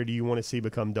out there do you want to see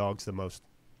become dogs the most?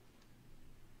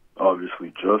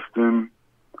 Obviously Justin,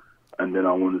 and then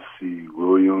I want to see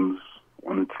Williams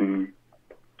on the team.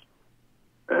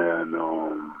 And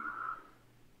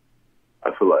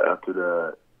I feel like after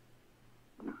that,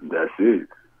 that's it.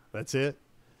 That's it?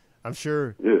 I'm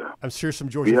sure. Yeah. I'm sure some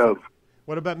Georgia.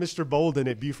 What about Mr. Bolden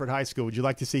at Buford High School? Would you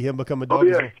like to see him become a dog? Oh,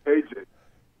 yeah, KJ.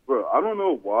 Bro, I don't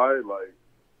know why. Like,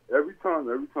 every time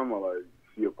I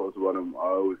see a post about him, I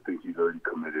always think he's already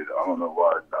committed. I don't know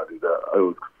why I do that. I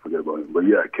always forget about him. But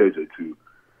yeah, KJ too.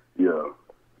 Yeah,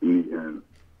 and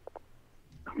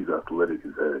he's athletic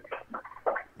as heck.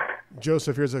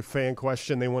 Joseph, here's a fan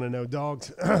question. They want to know,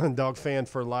 dog fan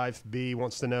for life. B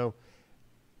wants to know,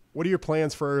 what are your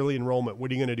plans for early enrollment? What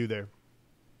are you going to do there?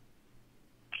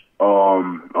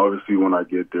 Obviously, when I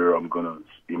get there, I'm going to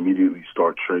immediately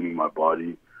start training my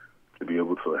body to be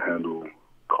able to handle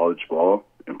college ball,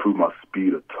 improve my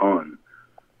speed a ton,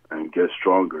 and get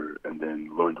stronger, and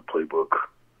then learn the playbook.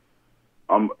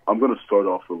 I'm going to start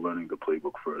off with learning the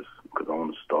playbook first because I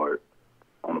want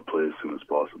to play as soon as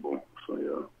possible. So,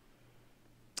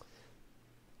 yeah.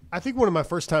 I think one of my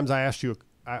first times I asked you,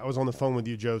 I was on the phone with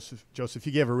you, Joseph. Joseph,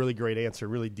 you gave a really great answer,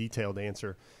 really detailed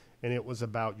answer, and it was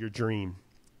about your dream.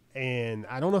 And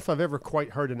I don't know if I've ever quite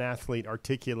heard an athlete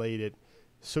articulate it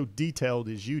so detailed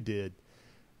as you did.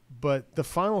 But the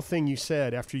final thing you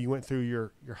said after you went through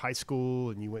your high school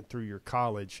and you went through your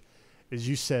college is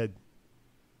you said,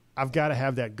 I've got to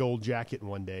have that gold jacket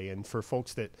one day. And for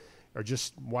folks that are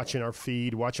just watching our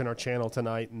feed, watching our channel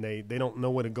tonight, and they don't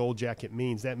know what a gold jacket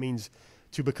means, that means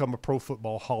to become a Pro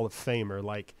Football Hall of Famer.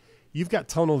 Like, you've got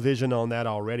tunnel vision on that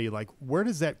already. Like, where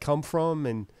does that come from,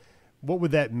 and what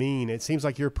would that mean? It seems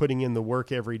like you're putting in the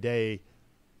work every day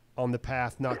on the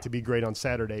path not to be great on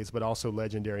Saturdays, but also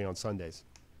legendary on Sundays.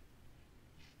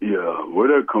 Yeah, where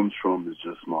that comes from is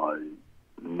just my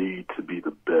need to be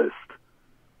the best.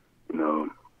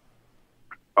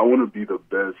 I want to be the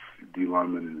best D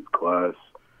lineman in this class,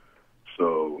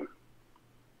 so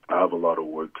I have a lot of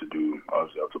work to do.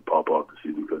 Obviously, I have to pop off the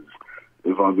season because,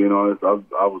 if I'm being honest, I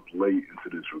was late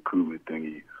into this recruitment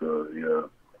thingy. So, yeah,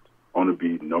 I want to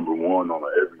be number one on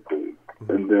everything.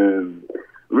 Mm-hmm. And then,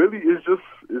 really, it's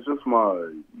just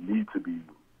my need to be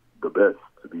the best,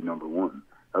 to be number one.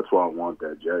 That's why I want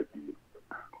that jacket.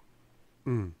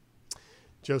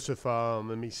 Joseph,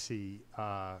 let me see.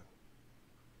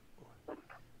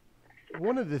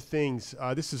 One of the things,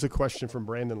 this is a question from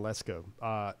Brandon Lesko.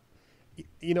 I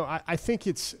think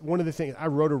it's one of the things. I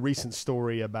wrote a recent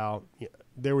story about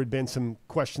there had been some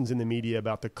questions in the media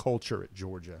about the culture at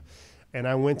Georgia, and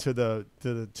I went to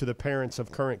the parents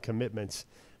of current commitments,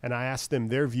 and I asked them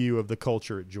their view of the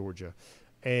culture at Georgia.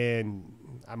 And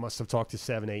I must have talked to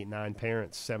 7, 8, 9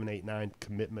 parents. 7, 8, 9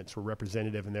 commitments were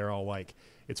representative, and they're all like,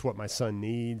 it's what my son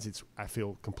needs. I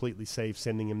feel completely safe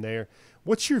sending him there.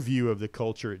 What's your view of the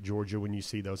culture at Georgia when you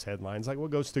see those headlines? Like, what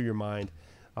goes through your mind?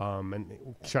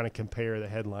 And trying to compare the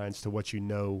headlines to what you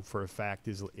know for a fact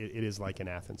it is like in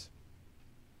Athens.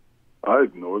 I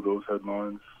ignore those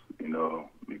headlines,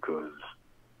 because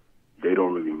they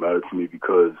don't really matter to me,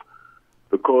 because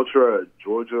the culture at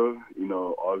Georgia,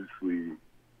 obviously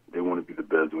they want to be the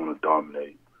best, they want to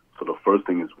dominate. So the first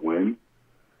thing is win.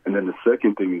 And then the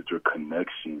second thing is their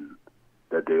connection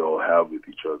that they all have with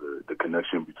each other, the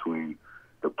connection between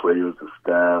the players, the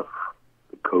staff,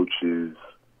 the coaches,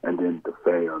 and then the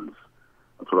fans.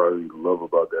 That's what I really love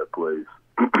about that place.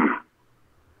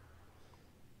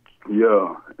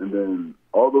 Yeah, and then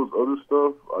all those other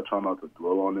stuff, I try not to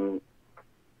dwell on it.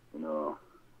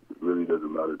 It really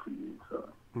doesn't matter to me. So,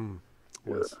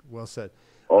 well said.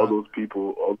 All those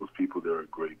people, they're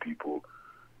great people,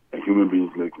 and human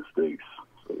beings make mistakes.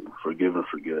 So forgive and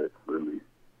forget, really.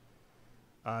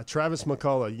 Travis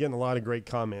McCullough, you're getting a lot of great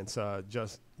comments.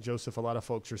 Joseph, a lot of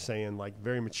folks are saying, like,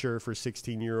 very mature for a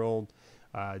 16-year-old.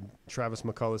 Travis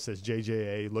McCullough says,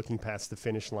 JJA, looking past the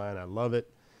finish line. I love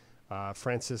it.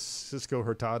 Francisco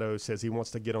Hurtado says he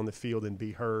wants to get on the field and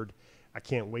be heard. I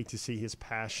can't wait to see his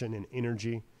passion and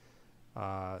energy.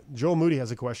 Joel Moody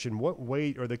has a question. What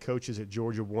weight are the coaches at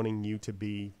Georgia wanting you to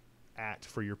be at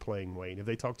for your playing weight? Have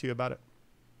they talked to you about it?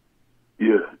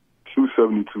 Yeah,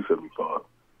 270, 275.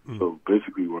 So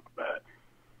basically where I'm at.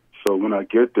 So when I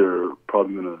get there,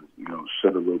 probably going to,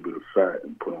 shed a little bit of fat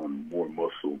and put on more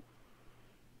muscle.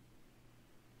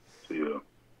 So, yeah.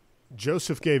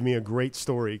 Joseph gave me a great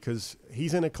story because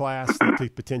he's in a class that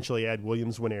could potentially add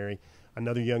Williams Winery,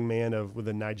 another young man with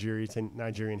a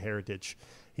Nigerian heritage.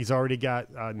 He's already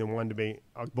got Nwandebe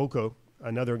Agboko,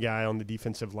 another guy on the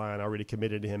defensive line, already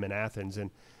committed to him in Athens.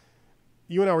 And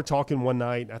you and I were talking one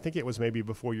night, I think it was maybe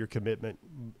before your commitment,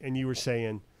 and you were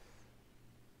saying,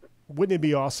 wouldn't it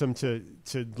be awesome to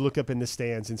look up in the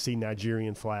stands and see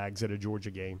Nigerian flags at a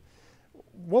Georgia game?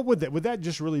 What would that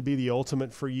just really be the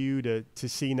ultimate for you to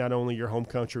see not only your home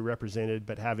country represented,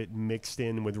 but have it mixed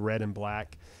in with red and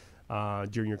black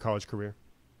during your college career?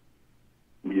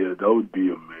 Yeah, that would be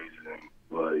amazing.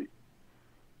 Like,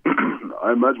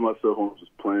 I imagine myself home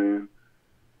just playing,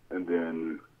 and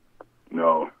then,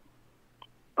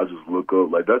 I just look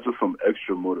up. Like, that's just some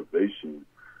extra motivation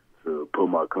to put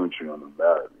my country on the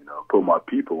map, put my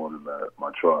people on the map,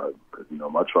 my tribe. Because,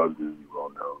 my tribe's really well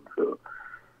known. So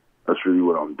that's really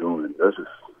what I'm doing. That's just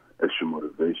extra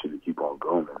motivation to keep on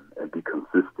going and be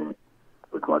consistent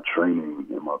with my training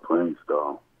and my playing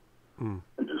style. And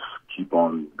just keep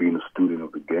on being a student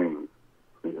of the game.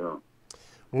 Yeah.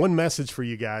 One message for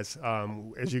you guys.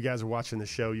 As you guys are watching the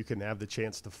show, you can have the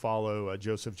chance to follow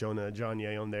Joseph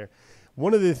Jonah-Ajonye on there.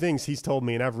 One of the things he's told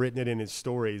me, and I've written it in his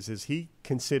stories, is he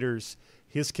considers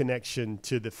his connection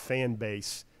to the fan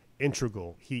base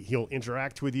integral. He'll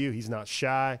interact with you. He's not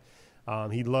shy.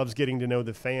 He loves getting to know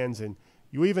the fans, and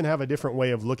you even have a different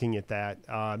way of looking at that.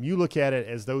 You look at it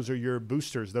as those are your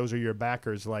boosters, those are your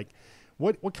backers. Like,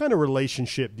 what kind of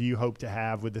relationship do you hope to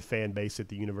have with the fan base at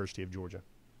the University of Georgia?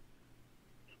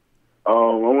 I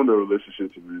want the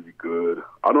relationship to be really good.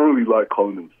 I don't really like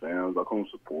calling them fans. I call them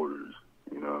supporters,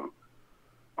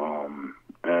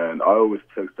 And I always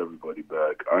text everybody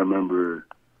back. I remember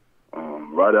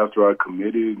right after I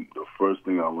committed, the first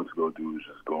thing I went to go do was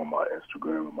just go on my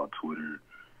Instagram and my Twitter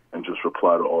and just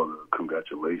reply to all the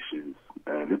congratulations.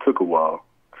 And it took a while.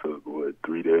 It took,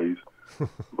 3 days?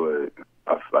 But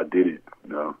I did it,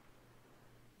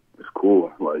 It's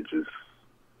cool, like, just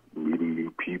meeting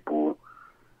new people.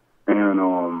 And,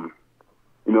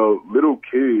 little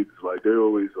kids, like, they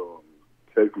always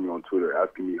text me on Twitter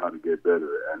asking me how to get better.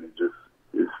 And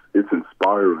it's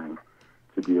inspiring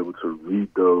to be able to read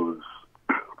those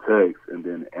texts and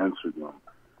then answer them,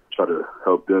 try to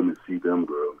help them and see them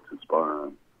grow. It's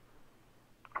inspiring.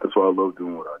 That's why I love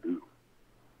doing what I do.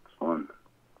 It's fun.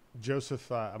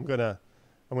 Joseph, I'm gonna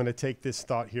take this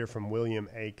thought here from William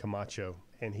A. Camacho,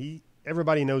 and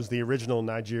everybody knows the original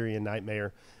Nigerian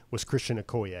Nightmare was Christian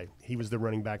Okoye. He was the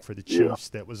running back for the Chiefs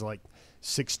that was like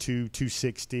 6'2",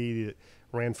 260.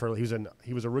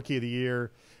 He was a rookie of the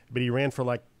year, but he ran for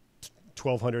like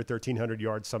 1,200, 1,300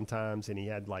 yards sometimes, and he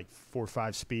had like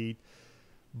 4.5 speed.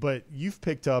 But you've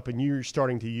picked up and you're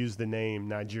starting to use the name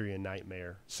Nigerian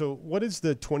Nightmare. So what is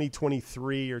the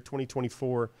 2023 or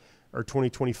 2024 or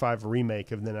 2025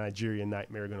 remake of the Nigerian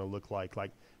Nightmare going to look like?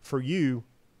 Like, for you,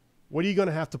 what are you going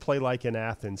to have to play like in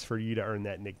Athens for you to earn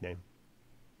that nickname?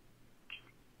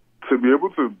 To be able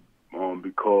to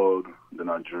be called the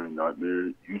Nigerian Nightmare,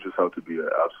 you just have to be an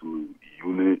absolute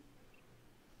unit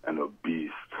and a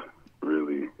beast,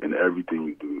 really, in everything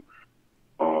you do,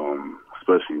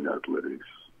 especially in athletics.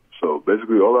 So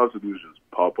basically all I have to do is just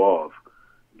pop off,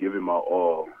 give it my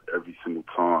all every single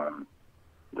time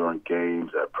during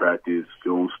games, at practice,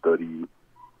 film study.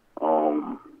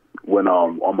 When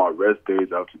I'm on my rest days,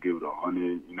 I have to give it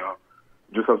 100, You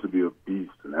just have to be a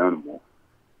beast, an animal.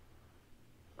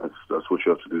 That's what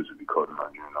you have to do to be called a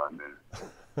Nigerian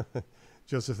Nightmare.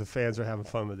 Joseph, the fans are having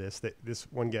fun with this. This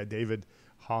one guy, David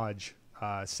Hodge,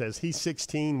 says he's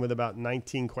 16 with about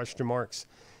 19 question marks.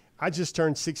 I just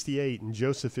turned 68, and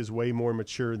Joseph is way more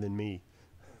mature than me.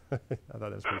 I thought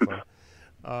that was pretty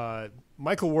fun.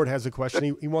 Michael Ward has a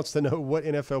question. He wants to know, what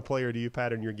NFL player do you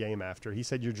pattern your game after? He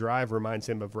said your drive reminds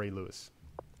him of Ray Lewis.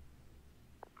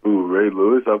 Ooh, Ray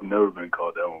Lewis? I've never been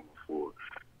called that one before.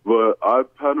 But I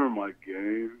pattern my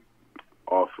game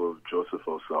off of Joseph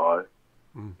Osai.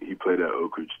 He played at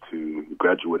Oak Ridge too. He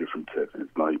graduated from Texas.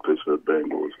 Now he plays for the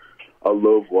Bengals. I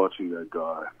love watching that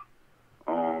guy.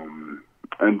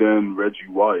 And then Reggie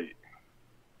White,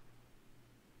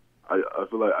 I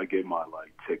feel like I get my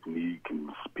technique and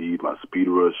speed, my speed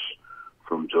rush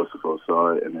from Joseph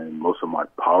Osai, and then most of my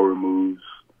power moves,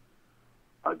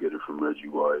 I get it from Reggie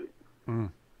White.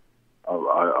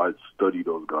 I study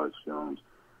those guys' films.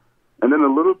 And then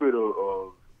a little bit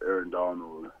of Aaron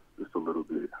Donald, just a little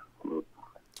bit, a little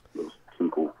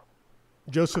simple.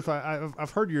 Joseph,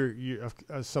 I've heard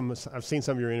I've seen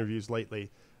some of your interviews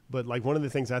lately, but like one of the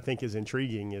things I think is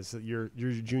intriguing is that your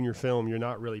junior film, you're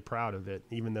not really proud of it,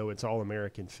 even though it's all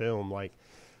American film. Like,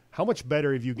 how much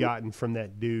better have you gotten from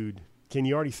that dude? Can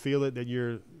you already feel it that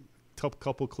you're a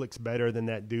couple clicks better than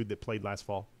that dude that played last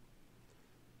fall?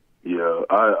 Yeah,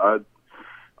 I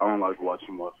don't like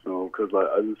watching my film because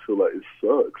I just feel like it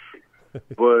sucks.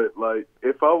 But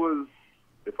if I was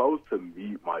to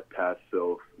meet my past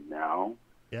self now,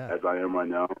 as I am right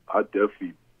now, I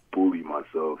definitely bully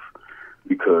myself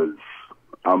because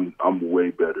I'm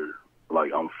way better.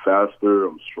 Like, I'm faster,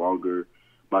 I'm stronger.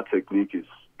 My technique is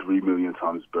 3 million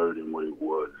times better than what it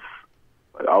was.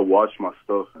 Like, I watch my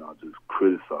stuff and I just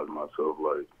criticize myself.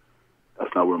 Like,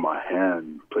 that's not where my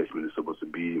hand placement is supposed to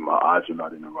be. My eyes are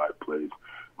not in the right place.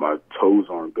 My toes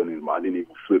aren't bending. I didn't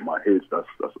even flip my hips. That's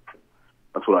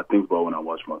what I think about when I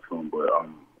watch my film. But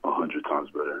I'm 100 times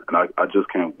better, and I just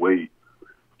can't wait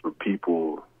for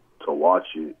people to watch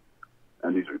it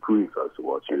and these recruiting sites to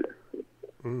watch it.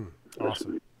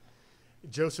 Awesome.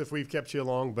 Joseph, we've kept you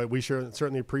along, but we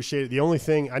certainly appreciate it. The only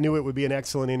thing, I knew it would be an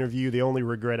excellent interview. The only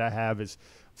regret I have is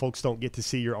folks don't get to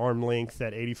see your arm length,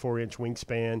 that 84-inch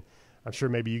wingspan. I'm sure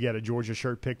maybe you got a Georgia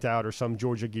shirt picked out or some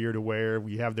Georgia gear to wear.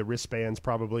 You have the wristbands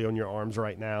probably on your arms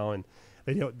right now, and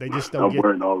they just don't. I'm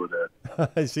wearing all of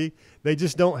that. See, they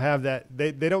just don't have that.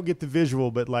 They don't get the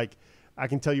visual, but like I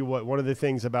can tell you what, one of the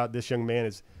things about this young man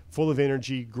is full of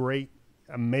energy, great,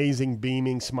 amazing,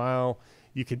 beaming smile.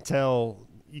 You can tell.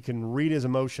 You can read his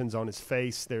emotions on his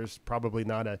face. There's probably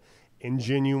not a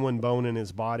ingenuine bone in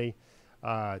his body.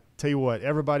 Tell you what,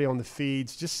 everybody on the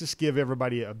feeds, just give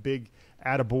everybody a big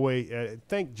attaboy.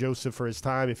 Thank Joseph for his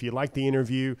time. If you liked the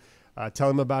interview, tell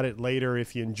him about it later.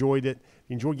 If you enjoyed it, if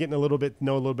you enjoyed getting know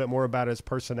a little bit more about his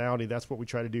personality, that's what we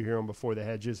try to do here on Before the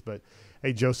Hedges. But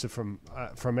hey, Joseph,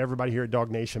 from everybody here at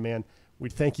Dog Nation, man, we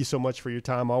thank you so much for your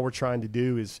time. All we're trying to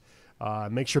do is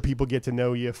make sure people get to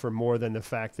know you for more than the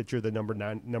fact that you're the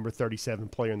number 37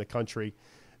 player in the country,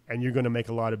 and you're going to make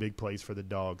a lot of big plays for the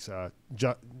Dogs.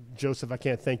 Joseph, I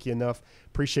can't thank you enough.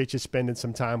 Appreciate you spending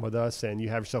some time with us, and you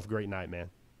have yourself a great night, man.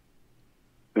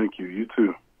 Thank you. You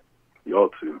too.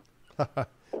 Y'all too.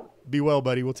 Be well,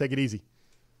 buddy. We'll take it easy.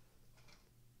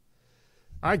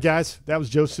 All right, guys, that was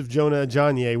Joseph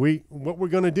Jonah-Ajonye. What we're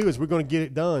going to do is we're going to get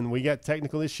it done. We got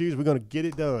technical issues. We're going to get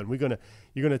it done.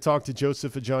 You're going to talk to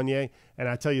Joseph Ajonye, and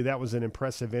I tell you, that was an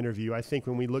impressive interview. I think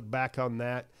when we look back on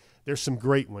that, there's some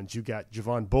great ones. You got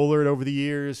Javon Bullard over the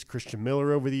years, Christian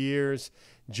Miller over the years,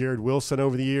 Jared Wilson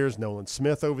over the years, Nolan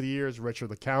Smith over the years,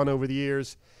 Richard LeCounte over the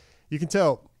years. You can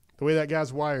tell the way that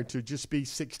guy's wired to just be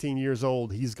 16 years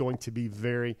old, he's going to be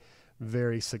very,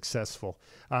 very successful.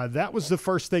 That was the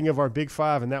first thing of our Big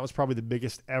Five, and that was probably the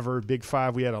biggest ever Big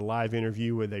Five. We had a live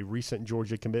interview with a recent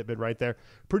Georgia commitment right there.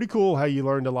 Pretty cool how you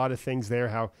learned a lot of things there,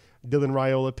 how Dylan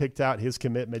Raiola picked out his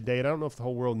commitment date. I don't know if the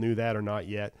whole world knew that or not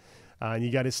yet. And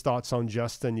you got his thoughts on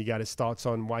Justin. You got his thoughts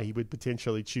on why he would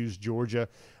potentially choose Georgia.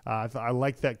 I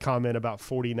like that comment about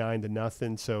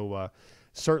 49-0. So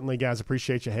certainly, guys,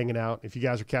 appreciate you hanging out. If you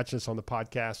guys are catching us on the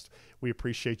podcast, we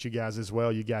appreciate you guys as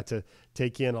well. You got to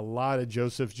take in a lot of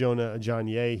Joseph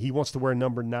Jonah-Ajonye. He wants to wear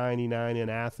number 99 in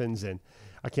Athens, and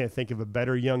I can't think of a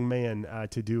better young man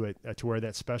to do it, to wear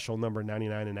that special number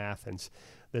 99 in Athens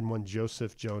than one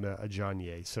Joseph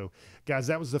Jonah-Ajonye. So, guys,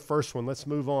 that was the first one. Let's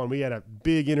move on. We had a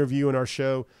big interview in our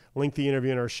show, lengthy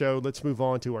interview in our show. Let's move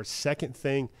on to our second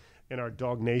thing in our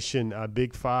Dog Nation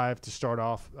Big Five to start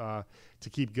off, to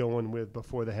keep going with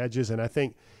Before the Hedges. And I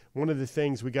think one of the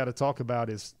things we got to talk about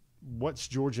is what's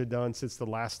Georgia done since the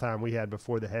last time we had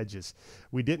Before the Hedges.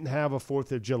 We didn't have a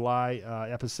 4th of July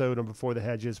episode on Before the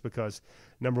Hedges because,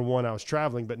 number one, I was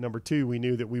traveling, but number two, we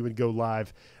knew that we would go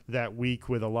live that week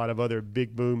with a lot of other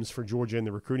big booms for Georgia in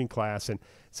the recruiting class. And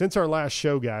since our last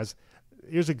show, guys,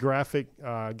 here's a graphic.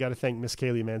 Got to thank Miss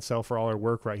Kaylee Mansell for all her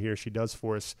work right here. She does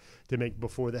for us to make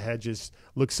Before the Hedges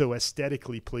look so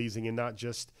aesthetically pleasing and not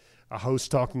just a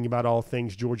host talking about all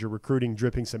things Georgia recruiting,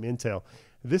 dripping some intel.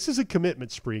 This is a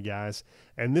commitment spree, guys,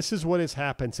 and this is what has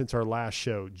happened since our last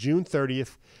show. June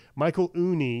 30th, Michael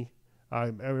Uni,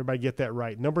 everybody get that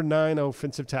right, number 9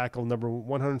 offensive tackle, number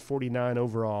 149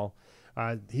 overall.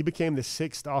 He became the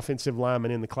 6th offensive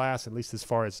lineman in the class, at least as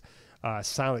far as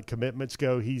silent commitments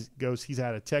go. He's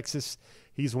out of Texas.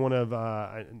 He's one of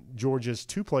Georgia's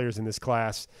 2 players in this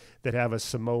class that have a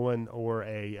Samoan or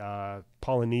a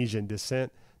Polynesian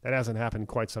descent. That hasn't happened in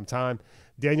quite some time.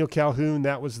 Daniel Calhoun,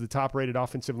 that was the top-rated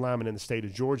offensive lineman in the state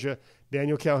of Georgia.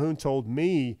 Daniel Calhoun told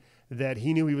me that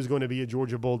he knew he was going to be a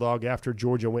Georgia Bulldog after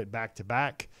Georgia went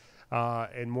back-to-back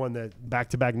and won the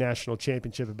back-to-back national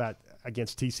championship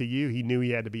against TCU. He knew he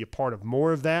had to be a part of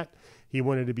more of that. He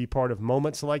wanted to be part of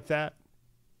moments like that.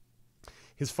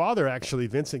 His father, actually,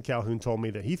 Vincent Calhoun, told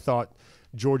me that he thought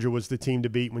Georgia was the team to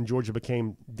beat when Georgia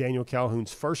became Daniel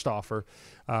Calhoun's first offer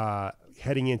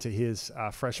heading into his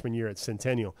freshman year at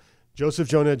Centennial. Joseph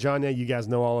Jonah-Ajonye, you guys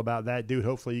know all about that dude.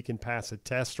 Hopefully you can pass a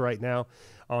test right now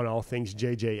on all things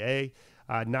JJA.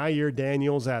 Nair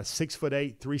Daniels at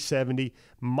 6'8", 370,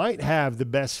 might have the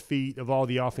best feet of all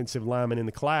the offensive linemen in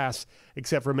the class,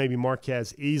 except for maybe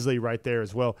Marquez Easley right there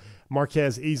as well.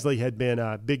 Marquez Easley had been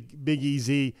Big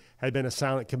Easy, had been a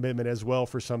silent commitment as well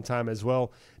for some time as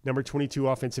well. Number 22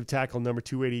 offensive tackle, number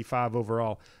 285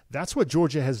 overall. That's what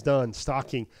Georgia has done,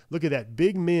 stocking. Look at that,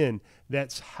 big men.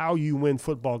 That's how you win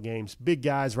football games. Big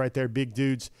guys right there, big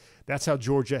dudes. That's how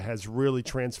Georgia has really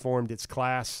transformed its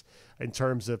class in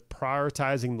terms of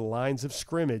prioritizing the lines of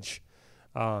scrimmage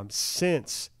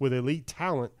with elite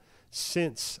talent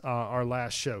since our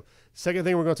last show. Second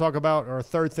thing we're going to talk about, or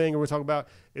third thing we're going to talk about,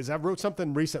 is I wrote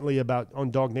something recently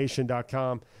on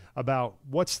dognation.com about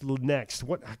what's next,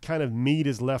 what kind of meat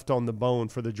is left on the bone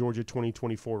for the Georgia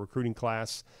 2024 recruiting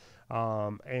class.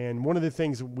 And one of the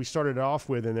things we started off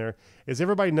with in there is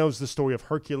everybody knows the story of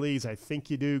Hercules. I think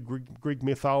you do. Greek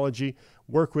mythology.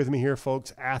 Work with me here,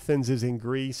 folks. Athens is in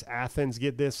Greece. Athens,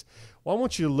 get this. Well, I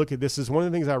want you to look at this. This is one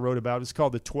of the things I wrote about. It's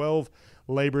called the 12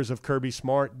 Labors of Kirby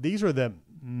Smart. These are the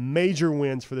major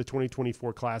wins for the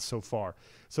 2024 class so far.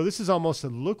 So this is almost a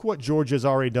look what Georgia's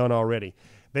already done already.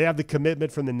 They have the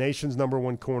commitment from the nation's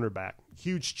 #1 cornerback.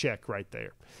 Huge check right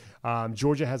there.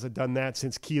 Georgia hasn't done that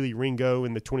since Keely Ringo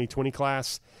in the 2020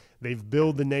 class. They've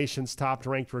built the nation's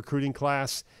top-ranked recruiting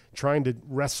class, trying to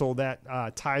wrestle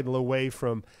that title away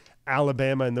from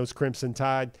Alabama and those Crimson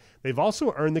Tide. They've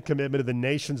also earned the commitment of the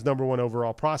nation's #1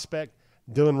 overall prospect,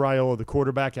 Dylan Raiola, the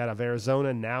quarterback out of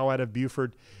Arizona, now out of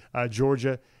Buford,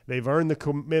 Georgia. They've earned the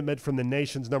commitment from the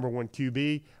nation's #1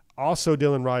 QB, also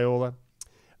Dylan Raiola.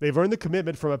 They've earned the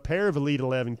commitment from a pair of Elite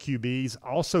 11 QBs,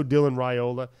 also Dylan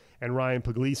Raiola and Ryan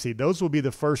Puglisi. Those will be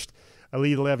the first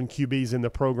Elite 11 QBs in the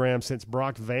program since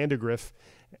Brock Vandegrift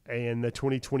in the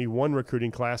 2021 recruiting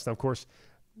class. Now, of course,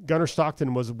 Gunnar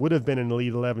Stockton would have been an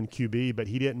Elite 11 QB, but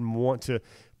he didn't want to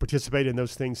participate in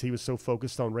those things. He was so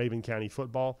focused on Raven County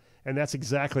football, and that's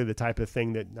exactly the type of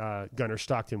thing that Gunnar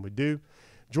Stockton would do.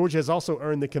 Georgia has also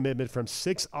earned the commitment from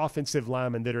 6 offensive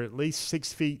linemen that are at least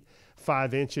 6 feet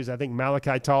 5 inches. I think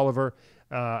Malachi Tolliver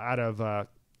out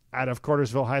of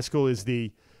Cartersville High School is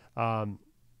the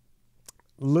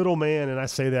little man, and I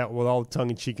say that with all the tongue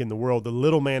in cheek in the world, the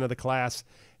little man of the class.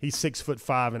 He's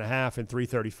 6'5.5" and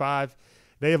 335.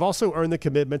 They have also earned the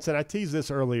commitments, and I teased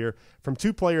this earlier, from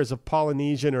 2 players of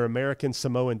Polynesian or American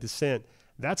Samoan descent.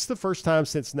 That's the first time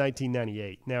since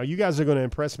 1998. Now, you guys are going to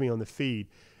impress me on the feed.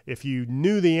 If you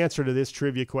knew the answer to this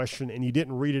trivia question and you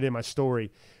didn't read it in my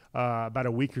story about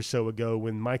a week or so ago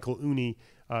when Michael Uni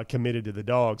committed to the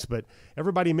Dogs. But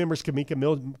everybody remembers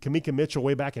Kamika Mitchell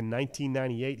way back in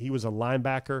 1998. He was a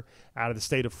linebacker out of the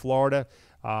state of Florida,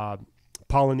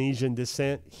 Polynesian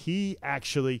descent. He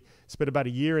actually spent about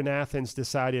a year in Athens,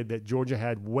 decided that Georgia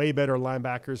had way better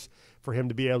linebackers for him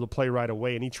to be able to play right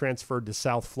away, and he transferred to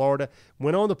South Florida,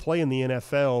 went on to play in the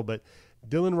NFL. But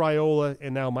Dylan Raiola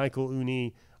and now Michael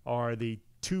Uni are the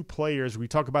 2 players. We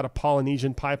talk about a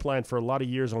Polynesian pipeline for a lot of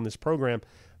years on this program.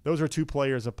 Those are 2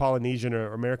 players of Polynesian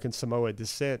or American Samoa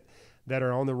descent that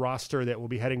are on the roster that will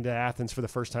be heading to Athens for the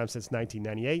first time since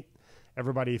 1998.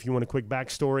 Everybody, if you want a quick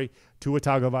backstory, Tua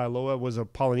Tagovailoa was a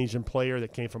Polynesian player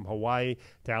that came from Hawaii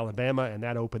to Alabama, and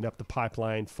that opened up the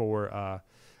pipeline for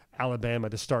Alabama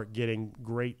to start getting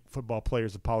great football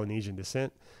players of Polynesian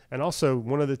descent. And also,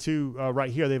 one of the 2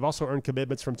 right here, they've also earned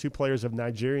commitments from 2 players of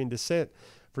Nigerian descent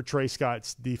for Trey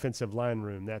Scott's defensive line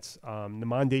room. That's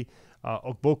Nnamdi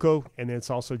Okboko, and then it's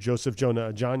also Joseph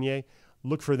Jonah-Ajonye.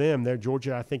 Look for them. There,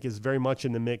 Georgia, I think, is very much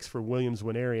in the mix for Williams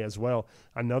Nwaneri as well,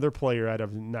 another player out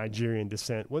of Nigerian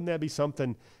descent. Wouldn't that be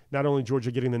something? Not only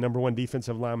Georgia getting the #1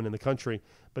 defensive lineman in the country,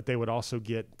 but they would also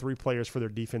get 3 players for their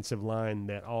defensive line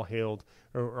that all hailed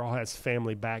or all has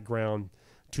family background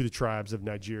to the tribes of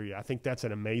Nigeria. I think that's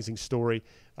an amazing story.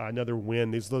 Another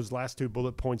win. Those last 2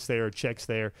 bullet points there, checks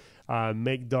there,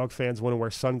 make Dog fans want to wear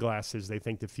sunglasses. They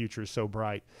think the future is so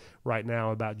bright right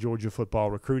now about Georgia football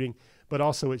recruiting. but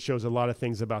also it shows a lot of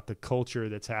things about the culture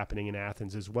that's happening in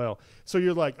Athens as well. So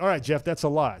you're like, all right, Jeff, that's a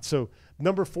lot. So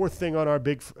number 4 thing on our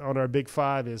big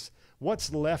five is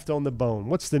what's left on the bone.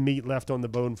 What's the meat left on the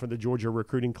bone for the Georgia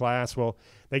recruiting class? Well,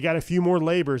 they got a few more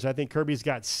labors. I think Kirby's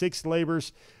got 6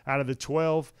 labors out of the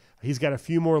 12. He's got a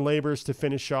few more labors to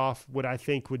finish off what I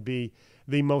think would be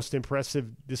the most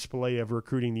impressive display of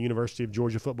recruiting the University of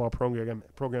Georgia football program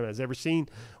has ever seen.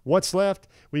 What's left?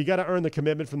 Well, you got to earn the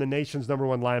commitment from the nation's number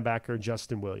 1 linebacker,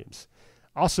 Justin Williams.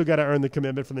 Also got to earn the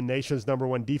commitment from the nation's number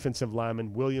 1 defensive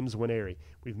lineman, Williams Nwaneri.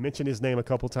 We've mentioned his name a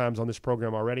couple times on this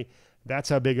program already. That's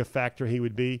how big a factor he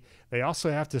would be. They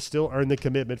also have to still earn the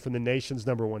commitment from the nation's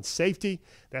number 1 safety.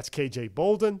 That's KJ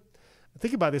Bolden.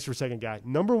 Think about this for a second, guy.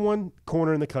 Number 1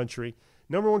 corner in the country,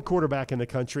 number 1 quarterback in the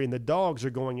country, and the Dogs are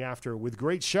going after with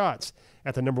great shots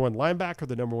at the number 1 linebacker,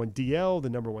 the number 1 DL, the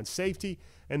number 1 safety,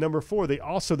 and number 4, they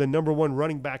also the number 1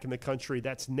 running back in the country.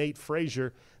 That's Nate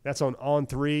Frazier. That's on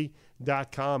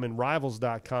on3.com and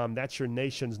rivals.com. That's your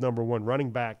nation's number 1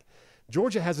 running back.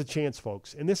 Georgia has a chance,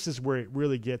 folks, and this is where it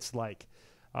really gets like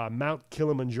Mount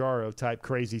Kilimanjaro type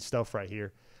crazy stuff right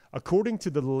here. According to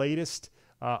the latest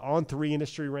On3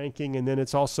 industry ranking, and then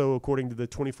it's also according to the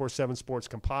 24/7 Sports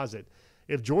Composite,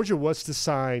 if Georgia was to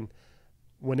sign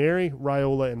Nwaneri,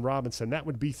 Raiola, and Robinson, that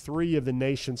would be 3 of the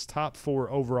nation's top 4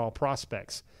 overall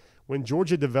prospects. When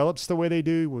Georgia develops the way they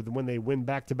do, when they win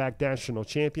back-to-back national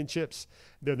championships,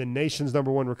 they're the nation's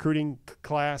number 1 recruiting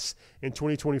class in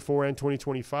 2024 and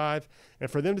 2025.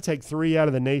 And for them to take 3 out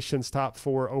of the nation's top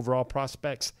 4 overall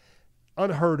prospects,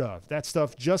 unheard of. That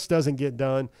stuff just doesn't get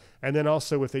done. And then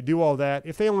also, if they do all that,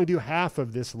 if they only do half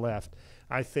of this left,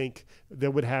 I think they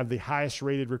would have the highest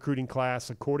rated recruiting class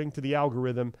according to the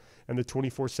algorithm and the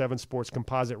 24/7 Sports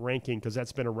Composite ranking, because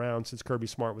that's been around since Kirby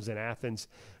Smart was in Athens,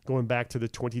 going back to the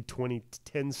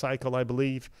 2010 cycle, I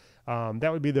believe.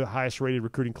 That would be the highest rated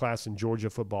recruiting class in Georgia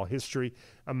football history.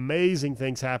 Amazing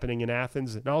things happening in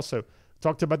Athens. And also,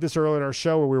 talked about this earlier in our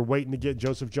show where we were waiting to get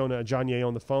Joseph Jonah-Ajonye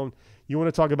on the phone. You want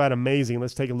to talk about amazing?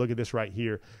 Let's take a look at this right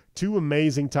here. 2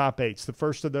 amazing top 8s. The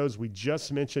first of those, we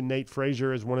just mentioned Nate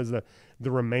Frazier as one of the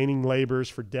remaining labors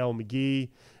for Dell McGee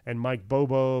and Mike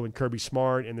Bobo and Kirby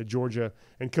Smart and the Georgia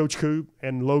and Coach Coop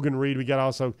and Logan Reed. We got to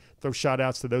also throw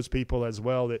shout-outs to those people as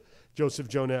well that Joseph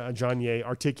Jonah-Ajonye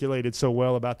articulated so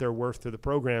well about their worth to the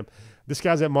program. This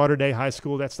guy's at Mater Dei High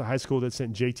School. That's the high school that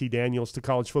sent JT Daniels to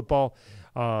college football.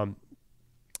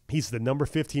 He's the number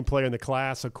 15 player in the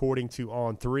class, according to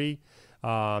On3.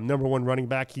 Number 1 running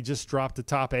back. He just dropped the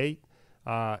top 8.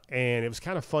 And it was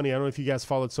kind of funny. I don't know if you guys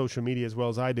followed social media as well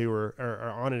as I do or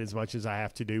on it as much as I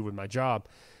have to do with my job.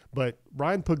 But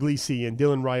Ryan Puglisi and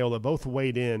Dylan Raiola both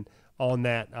weighed in on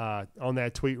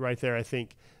that tweet right there. I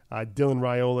think Dylan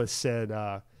Raiola said,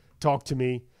 talk to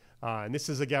me. And this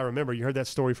is a guy, remember, you heard that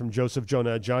story from Joseph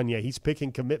Jonah-Ajonye. He's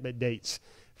picking commitment dates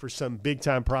for some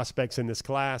big-time prospects in this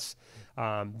class.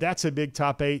 That's a big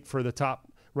top 8 for the top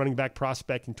running back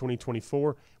prospect in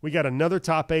 2024. We got another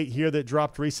top 8 here that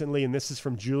dropped recently, and this is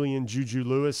from Julian Juju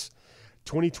Lewis,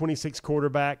 2026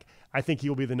 quarterback. I think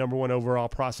he'll be the number 1 overall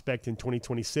prospect in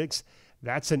 2026.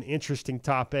 That's an interesting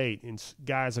top 8. And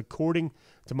guys, according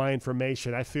to my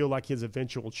information, I feel like his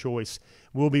eventual choice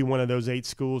will be one of those 8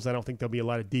 schools. I don't think there'll be a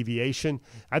lot of deviation.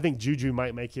 I think Juju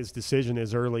might make his decision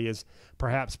as early as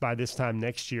perhaps by this time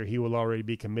next year. He will already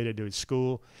be committed to his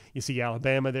school. You see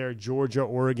Alabama there, Georgia,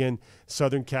 Oregon,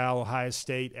 Southern Cal, Ohio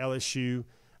State, LSU,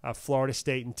 Florida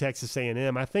State, and Texas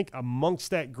A&M. I think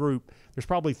amongst that group, there's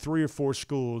probably 3 or 4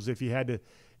 schools. If you had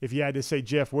to say,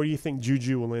 Jeff, where do you think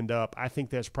Juju will end up? I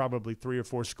think there's probably 3 or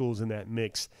 4 schools in that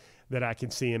mix that I can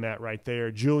see him at right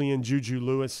there. Julian Juju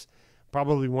Lewis,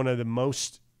 probably one of the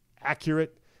most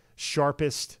accurate,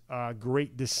 sharpest,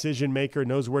 great decision maker,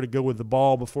 knows where to go with the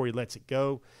ball before he lets it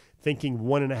go. Thinking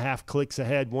 1.5 clicks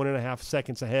ahead, 1.5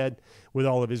 seconds ahead with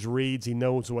all of his reads. He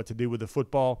knows what to do with the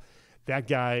football. That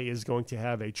guy is going to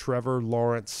have a Trevor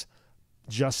Lawrence,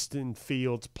 Justin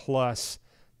Fields plus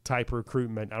type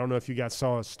recruitment. I don't know if you guys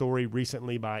saw a story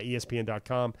recently by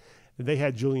ESPN.com. They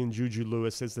had Julian Juju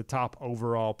Lewis as the top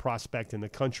overall prospect in the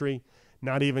country.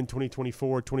 Not even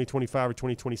 2024, 2025, or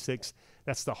 2026.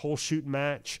 That's the whole shoot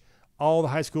match. All the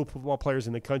high school football players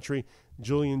in the country.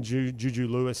 Julian Juju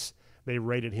Lewis, they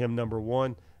rated him number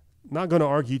 1. Not going to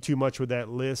argue too much with that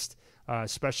list,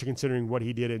 especially considering what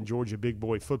he did in Georgia big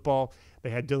boy football.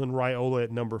 They had Dylan Raiola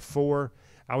at number 4.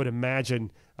 I would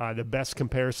imagine the best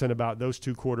comparison about those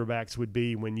 2 quarterbacks would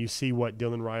be when you see what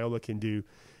Dylan Raiola can do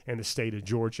in the state of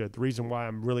Georgia. The reason why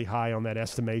I'm really high on that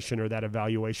estimation or that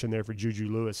evaluation there for Juju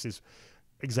Lewis is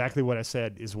exactly what I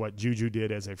said, is what Juju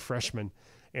did as a freshman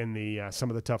in the some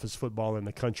of the toughest football in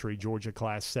the country, Georgia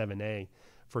Class 7A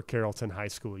for Carrollton High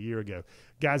School a year ago.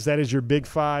 Guys, that is your Big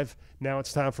Five. Now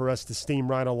it's time for us to steam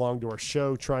right along to our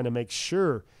show, trying to make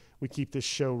sure we keep this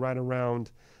show right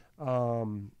around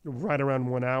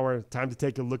 1 hour. Time to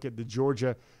take a look at the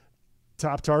Georgia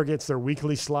top targets, their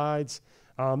weekly slides.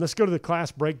 Let's go to the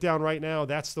class breakdown right now.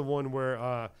 That's the one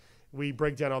where we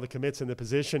break down all the commits in the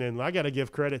position, and I got to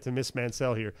give credit to Miss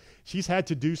Mansell here. She's had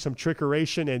to do some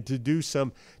trickeration and to do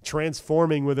some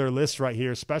transforming with her list right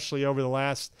here, especially over the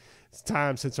last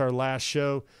time since our last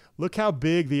show. Look how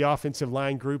big the offensive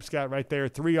line group's got right there.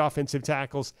 3 offensive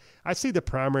tackles. I see the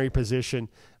primary position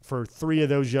for 3 of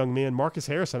those young men. Marcus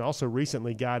Harrison also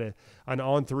recently got an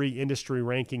on-3 industry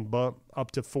ranking bump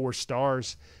up to 4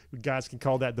 stars. Guys can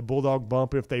call that the Bulldog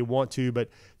bump if they want to, but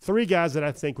 3 guys that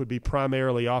I think would be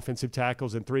primarily offensive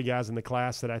tackles and 3 guys in the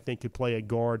class that I think could play a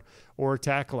guard or a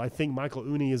tackle. I think Michael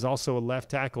Uni is also a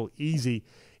left tackle easy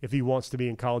if he wants to be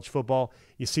in college football.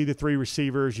 You see the 3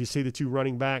 receivers, you see the 2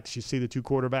 running backs, you see the 2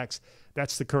 quarterbacks.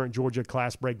 That's the current Georgia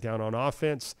class breakdown on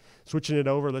offense. Switching it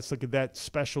over, let's look at that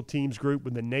special teams group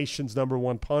with the nation's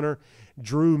 #1 punter,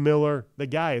 Drew Miller. The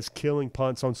guy is killing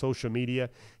punts on social media.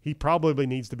 He probably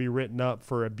needs to be written up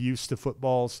for abuse to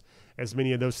footballs, as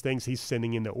many of those things he's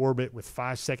sending into orbit with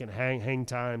 5-second hang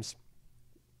times,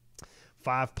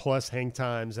 5+ hang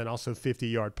times, and also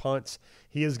 50-yard punts.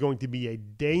 He is going to be a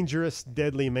dangerous,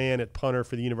 deadly man at punter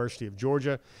for the University of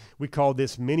Georgia. We called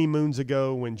this many moons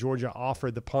ago when Georgia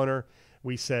offered the punter.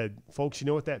 We said, folks, you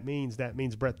know what that means? That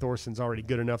means Brett Thorson's already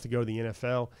good enough to go to the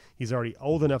NFL. He's already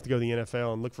old enough to go to the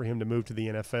NFL, and look for him to move to the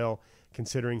NFL,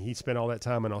 considering he spent all that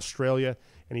time in Australia,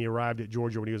 and he arrived at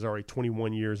Georgia when he was already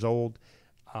 21 years old.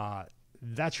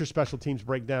 That's your special teams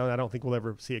breakdown. I don't think we'll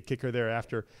ever see a kicker there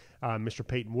after. Mr.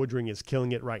 Peyton Woodring is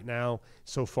killing it right now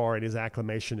so far in his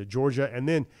acclimation to Georgia. And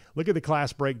then look at the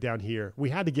class breakdown here. We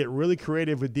had to get really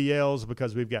creative with DLs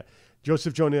because we've got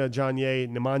Joseph Jonah-Ajonye,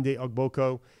 Nnamdi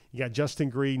Ogboko. You got Justin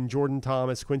Green, Jordan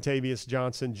Thomas, Quintavious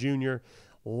Johnson Jr.,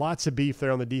 lots of beef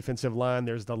there on the defensive line.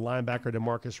 There's the linebacker,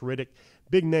 DeMarcus Riddick.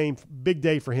 Big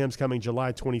day for him is coming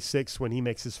July 26th when he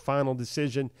makes his final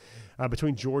decision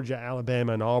between Georgia,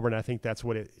 Alabama, and Auburn. I think that's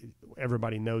what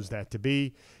everybody knows that to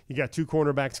be. You got 2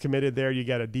 cornerbacks committed there. You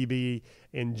got a DB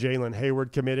in Jalen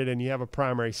Hayward committed, and you have a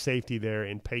primary safety there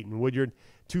in Peyton Woodyard.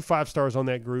 2 5-stars on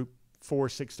that group, 4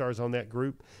 6-stars on that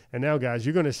group. And now, guys,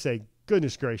 you're going to say,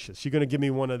 goodness gracious, you're going to give me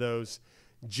one of those,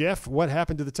 Jeff, what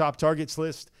happened to the top targets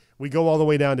list? We go all the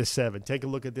way down to 7. Take a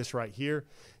look at this right here.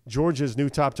 Georgia's new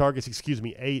top targets,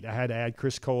 8. I had to add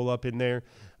Chris Cole up in there.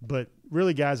 But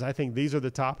really, guys, I think these are the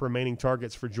top remaining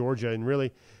targets for Georgia. And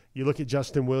really, you look at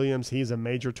Justin Williams, he's a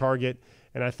major target.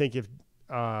 And I think if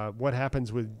what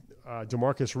happens with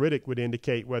DeMarcus Riddick would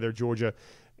indicate whether Georgia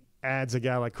adds a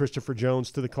guy like Christopher Jones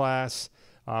to the class.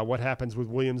 What happens with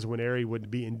Williams Winery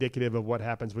would be indicative of what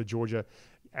happens with Georgia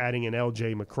adding an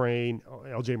LJ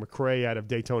McCray out of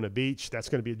Daytona Beach. That's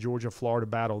going to be a Georgia-Florida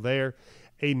battle there.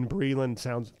 Aiden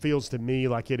Breland feels to me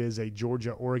like it is a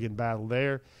Georgia-Oregon battle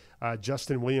there.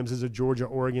 Justin Williams is a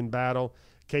Georgia-Oregon battle.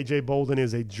 KJ Bolden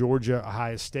is a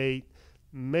Georgia-Ohio State.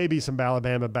 Maybe some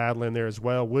Alabama battle in there as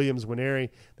well. Williams Winery,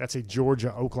 that's a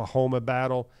Georgia-Oklahoma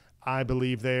battle, I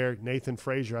believe there. Nathan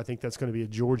Frazier, I think that's going to be a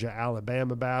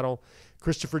Georgia-Alabama battle.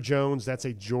 Christopher Jones, that's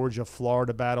a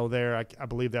Georgia-Florida battle there. I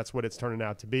believe that's what it's turning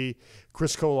out to be.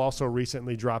 Chris Cole also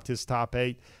recently dropped his top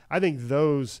 8. I think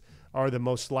those are the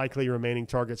most likely remaining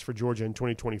targets for Georgia in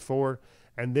 2024.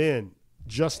 And then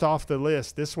just off the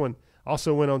list, this one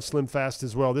also went on Slim Fast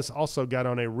as well. This also got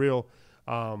on a real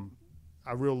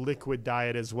liquid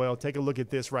diet as well. Take a look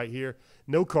at this right here.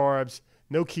 No carbs,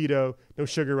 no keto, no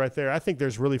sugar right there. I think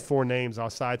there's really 4 names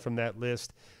aside from that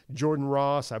list. Jordan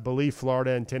Ross, I believe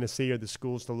Florida and Tennessee are the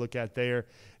schools to look at there.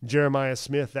 Jeremiah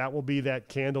Smith, that will be that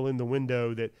candle in the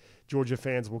window that Georgia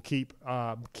fans will keep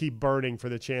burning for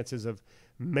the chances of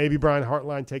maybe Brian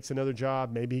Hartline takes another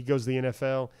job. Maybe he goes to the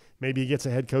NFL. Maybe he gets a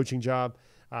head coaching job.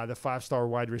 The 5-star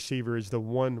wide receiver is the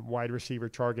one wide receiver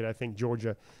target I think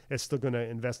Georgia is still going to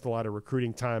invest a lot of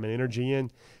recruiting time and energy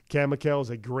in. Cam McKell is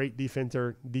a great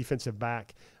defensive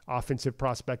back, offensive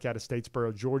prospect out of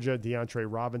Statesboro, Georgia. DeAndre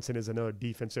Robinson is another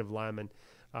defensive lineman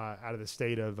out of the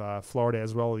state of Florida,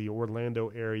 as well as the Orlando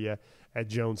area at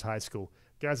Jones High School.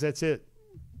 Guys, that's it.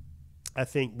 I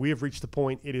think we have reached the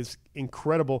point. It is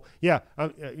incredible. Yeah,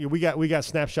 we got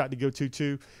snapshot to go to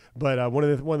too. But one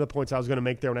of the points I was going to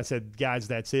make there when I said, guys,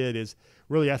 that's it, is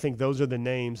really I think those are the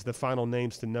names, the final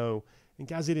names to know And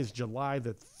guys, it is July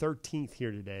the 13th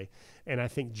here today, and I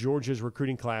think Georgia's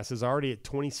recruiting class is already at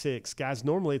 26. Guys,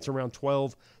 normally it's around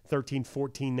 12, 13,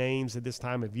 14 names at this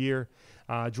time of year.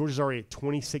 Georgia's already at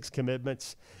 26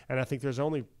 commitments, and I think there's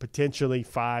only potentially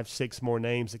 5, 6 more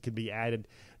names that could be added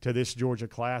to this Georgia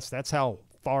class. That's how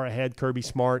far ahead Kirby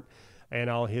Smart and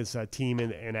all his team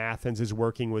in Athens is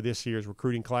working with this year's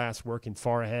recruiting class, working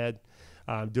far ahead.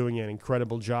 Doing an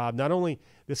incredible job. Not only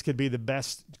this could be the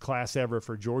best class ever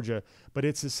for Georgia, but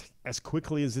it's as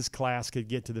quickly as this class could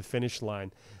get to the finish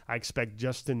line. I expect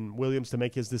Justin Williams to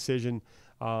make his decision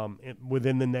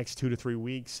within the next 2 to 3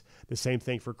 weeks. The same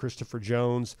thing for Christopher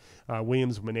Jones.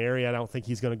 Williams-Maneri, I don't think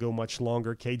he's going to go much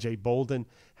longer. KJ Bolden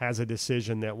has a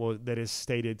decision that is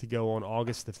stated to go on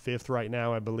August the 5th right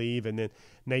now, I believe. And then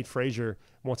Nate Frazier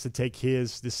wants to take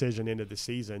his decision into the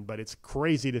season. But it's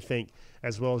crazy to think,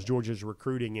 as well as Georgia's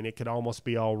recruiting, and it could almost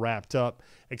be all wrapped up,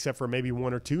 except for maybe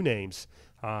 1 or 2 names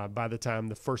by the time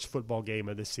the first football game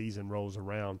of the season rolls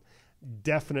around.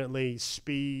 Definitely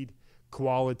speed,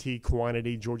 quality,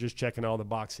 quantity. Georgia's checking all the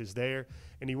boxes there.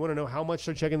 And you want to know how much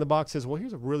they're checking the boxes? Well,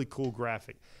 here's a really cool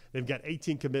graphic. They've got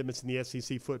 18 commitments in the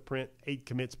SEC footprint, 8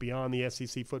 commits beyond the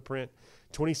SEC footprint,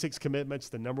 26 commitments,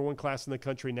 the number 1 class in the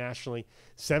country nationally,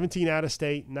 17 out of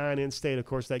state, 9 in state. Of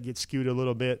course, that gets skewed a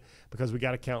little bit because we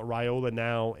got to count Raiola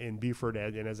now in Buford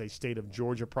and as a state of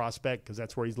Georgia prospect because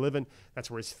that's where he's living.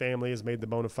 That's where his family has made the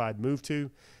bona fide move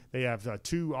to. They have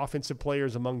 2 offensive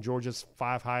players among Georgia's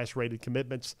 5 highest-rated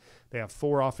commitments. They have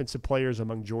 4 offensive players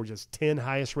among Georgia's 10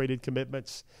 highest-rated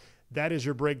commitments. That is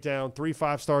your breakdown. 3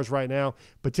 5-stars right now.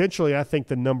 Potentially, I think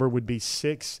the number would be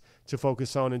 6 to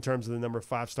focus on in terms of the number of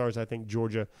 5-stars I think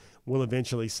Georgia will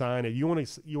eventually sign. If you want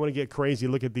to get crazy,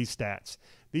 look at these stats.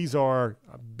 These are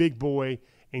big boy,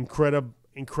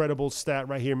 incredible stat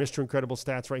right here, Mr. Incredible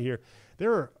stats right here.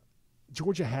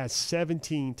 Georgia has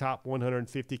 17 top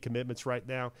 150 commitments right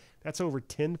now. That's over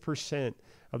 10%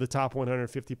 of the top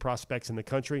 150 prospects in the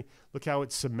country. Look how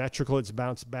it's symmetrical. It's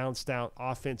bounced out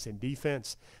offense and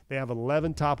defense. They have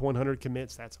 11 top 100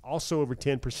 commits. That's also over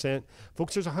 10%.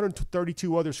 Folks, there's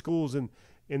 132 other schools in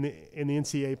the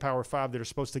NCAA Power 5 that are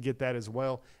supposed to get that as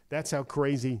well. That's how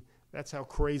crazy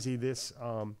this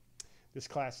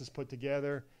class is put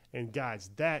together. And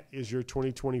guys, that is your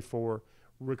 2024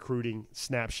 recruiting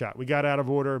snapshot. We got out of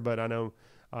order, but I know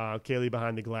Kaylee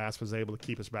behind the glass was able to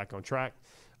keep us back on track.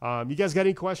 You guys got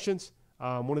any questions?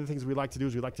 One of the things we like to do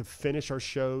is we like to finish our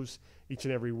shows each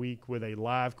and every week with a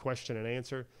live question and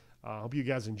answer. I hope you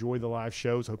guys enjoy the live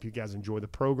shows. Hope you guys enjoy the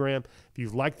program. If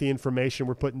you've liked the information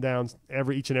we're putting down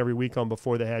each and every week on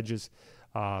Before the Hedges,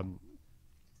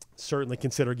 certainly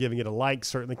consider giving it a like.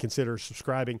 Certainly consider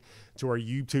subscribing to our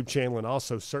YouTube channel, and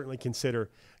also certainly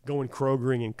consider going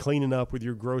Krogering and cleaning up with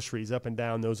your groceries up and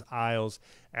down those aisles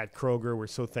at Kroger. We're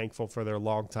so thankful for their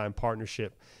longtime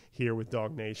partnership here with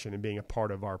Dog Nation and being a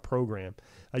part of our program.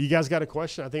 You guys got a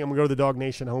question? I think I'm going to go to the Dog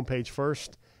Nation homepage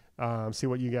first, see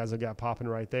what you guys have got popping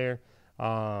right there.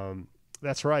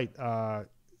 That's right.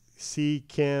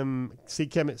 CK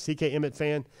Emmett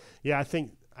fan. Yeah, I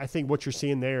think what you're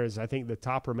seeing there is I think the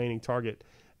top remaining target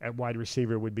at wide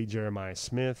receiver would be Jeremiah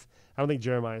Smith. I don't think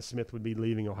Jeremiah Smith would be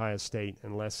leaving Ohio State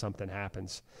unless something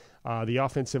happens. The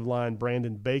offensive line,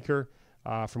 Brandon Baker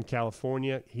from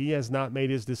California, he has not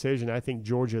made his decision. I think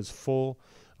Georgia is full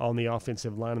on the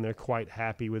offensive line, and they're quite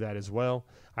happy with that as well.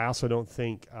 I also don't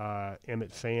think,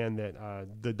 Emmett fan, that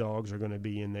the Dogs are going to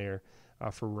be in there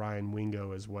for Ryan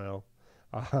Wingo as well.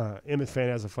 Emmett fan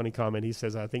has a funny comment. He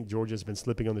says, I think Georgia's been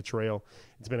slipping on the trail.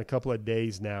 It's been a couple of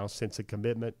days now since a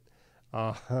commitment.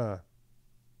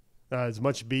 As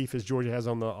much beef as Georgia has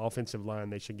on the offensive line,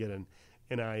 they should get an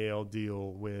NIL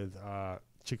deal with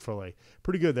Chick-fil-A.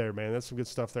 Pretty good there, man. That's some good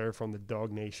stuff there from the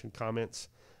Dog Nation comments.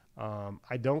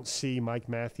 I don't see Mike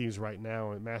Matthews right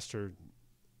now at Master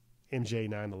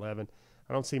MJ911.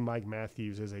 I don't see Mike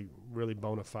Matthews as a really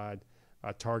bona fide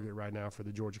target right now for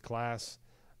the Georgia class.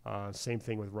 Same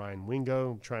thing with Ryan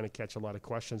Wingo. I'm trying to catch a lot of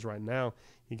questions right now.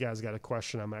 You guys got a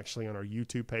question? I'm actually on our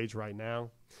YouTube page right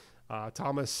now.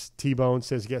 Thomas T-Bone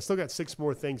says, yeah, still got 6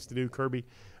 more things to do, Kirby.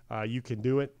 You can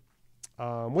do it.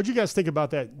 What do you guys think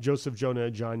about that Joseph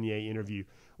Jonah-Ajonye interview?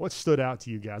 What stood out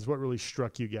to you guys? What really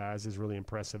struck you guys as really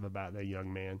impressive about that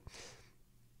young man?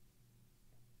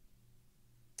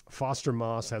 Foster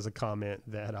Moss has a comment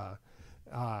that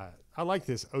I like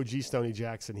this. OG Stoney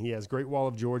Jackson. He has Great Wall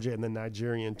of Georgia and the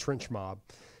Nigerian Trench Mob.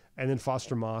 And then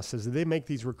Foster Moss says, do they make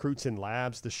these recruits in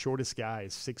labs? The shortest guy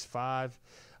is 6'5".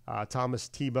 Thomas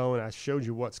T-Bone, I showed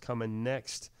you what's coming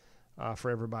next for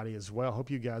everybody as well.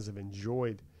 Hope you guys have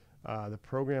enjoyed the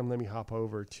program. Let me hop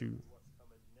over to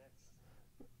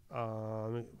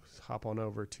Let's hop on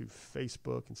over to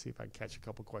Facebook and see if I can catch a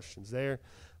couple questions there.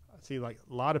 I see like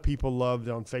a lot of people loved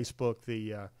on Facebook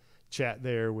the chat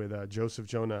there with Joseph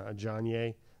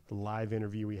Jonah-Ajonye, the live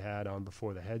interview we had on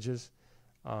Before the Hedges.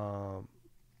 Let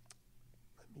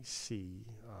me see.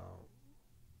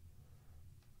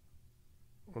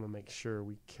 I want to make sure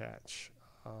we catch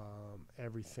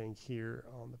everything here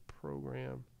on the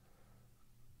program.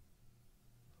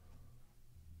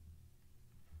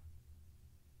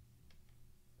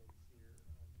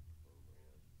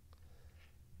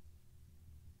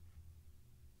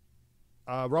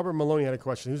 Robert Maloney had a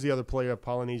question. Who's the other player of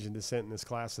Polynesian descent in this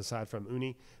class aside from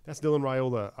Uni? That's Dylan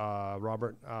Raiola,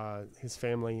 Robert. His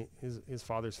family, his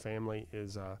father's family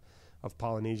is of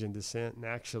Polynesian descent. And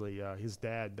actually, his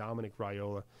dad, Dominic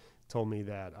Raiola, told me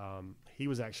that he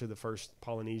was actually the first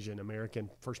Polynesian American,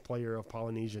 first player of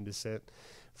Polynesian descent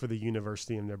for the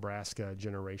University of Nebraska a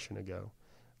generation ago.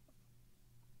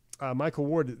 Michael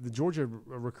Ward, the Georgia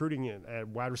recruiting at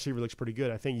wide receiver looks pretty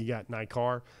good. I think you got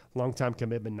Nikar, longtime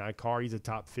commitment Nikar. He's a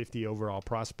top 50 overall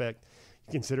prospect.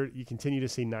 You continue to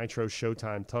see Nitro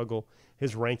Showtime Tuggle.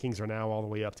 His rankings are now all the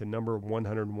way up to number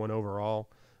 101 overall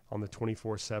on the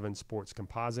 24/7 Sports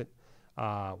Composite.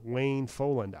 Wayne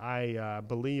Foland, I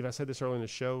believe I said this earlier in the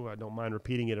show. I don't mind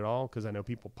repeating it at all because I know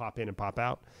people pop in and pop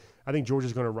out. I think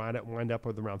Georgia's going to wind up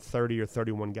with around 30 or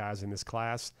 31 guys in this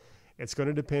class. It's going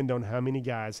to depend on how many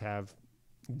guys have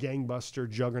gangbuster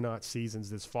juggernaut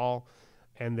seasons this fall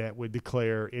and that would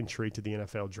declare entry to the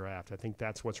NFL draft. I think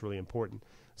that's what's really important.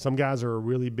 Some guys are a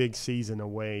really big season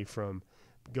away from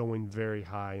going very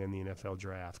high in the NFL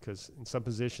draft because in some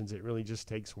positions it really just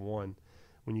takes one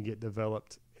when you get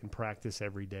developed and practice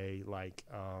every day like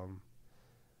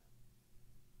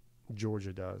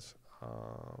Georgia does.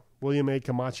 William A.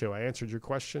 Camacho, I answered your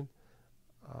question.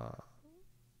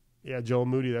 Yeah, Joel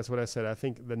Moody, that's what I said. I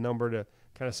think the number to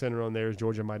kind of center on there is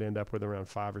Georgia might end up with around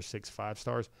 5 or 6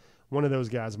 5-stars. One of those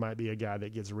guys might be a guy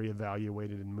that gets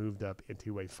reevaluated and moved up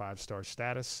into a 5-star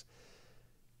status.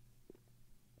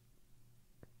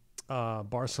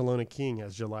 Barcelona King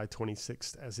has July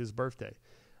 26th as his birthday.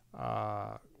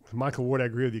 Michael Ward, I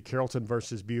agree with you. Carrollton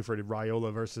versus Buford,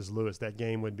 Raiola versus Lewis. That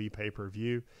game would be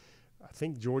pay-per-view. I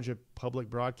think Georgia Public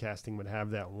Broadcasting would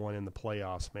have that one in the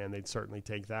playoffs, man. They'd certainly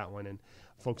take that one. And,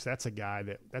 folks, that's a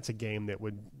game that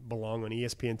would belong on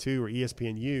ESPN2 or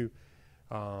ESPNU.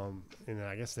 And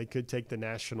I guess they could take the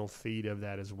national feed of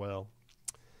that as well.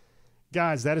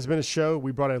 Guys, that has been a show.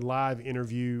 We brought a live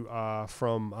interview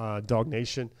from Dog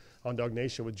Nation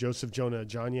with Joseph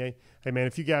Jonah-Ajonye. Hey, man,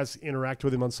 if you guys interact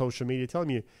with him on social media, tell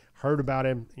him you heard about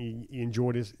him. You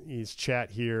enjoyed his chat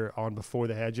here on Before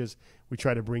the Hedges. We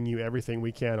try to bring you everything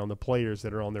we can on the players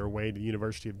that are on their way to the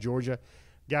University of Georgia.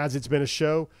 Guys, it's been a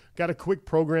show. Got a quick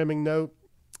programming note.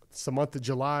 It's the month of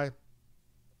July.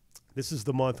 This is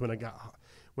the month when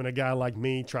a guy like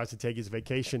me tries to take his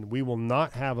vacation. We will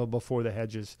not have a Before the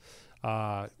Hedges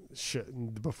show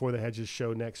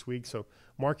next week. So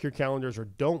mark your calendars or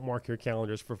don't mark your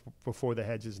calendars for Before the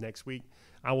Hedges next week.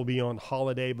 I will be on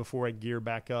holiday before I gear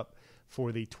back up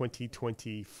for the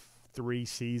 2023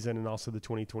 season and also the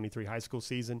 2023 high school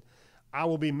season. I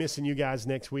will be missing you guys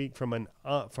next week from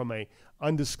a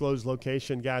undisclosed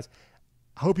location. Guys,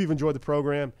 I hope you've enjoyed the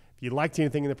program. If you liked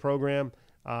anything in the program,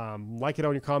 like it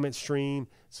on your comment stream,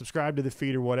 subscribe to the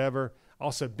feed or whatever.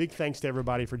 Also, big thanks to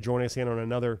everybody for joining us in on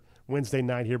another Wednesday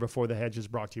night here Before the Hedges,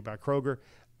 brought to you by Kroger.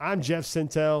 I'm Jeff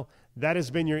Sintel. That has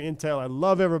been your intel. I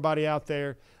love everybody out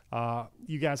there.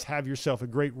 You guys have yourself a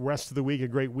great rest of the week, a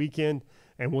great weekend,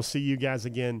 and we'll see you guys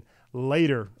again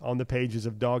later on the pages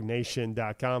of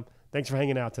DogNation.com. Thanks for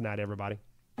hanging out tonight, everybody.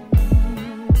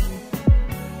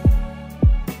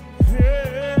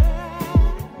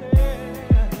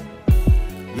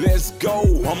 Let's go,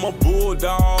 I'm a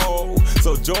bulldog.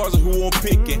 So Georgia, who I'm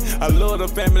picking. I love the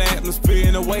family atmosphere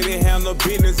and the way they handle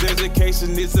business.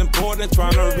 Education is important,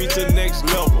 trying to reach the next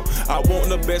level. I want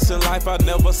the best in life, I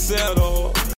never settle.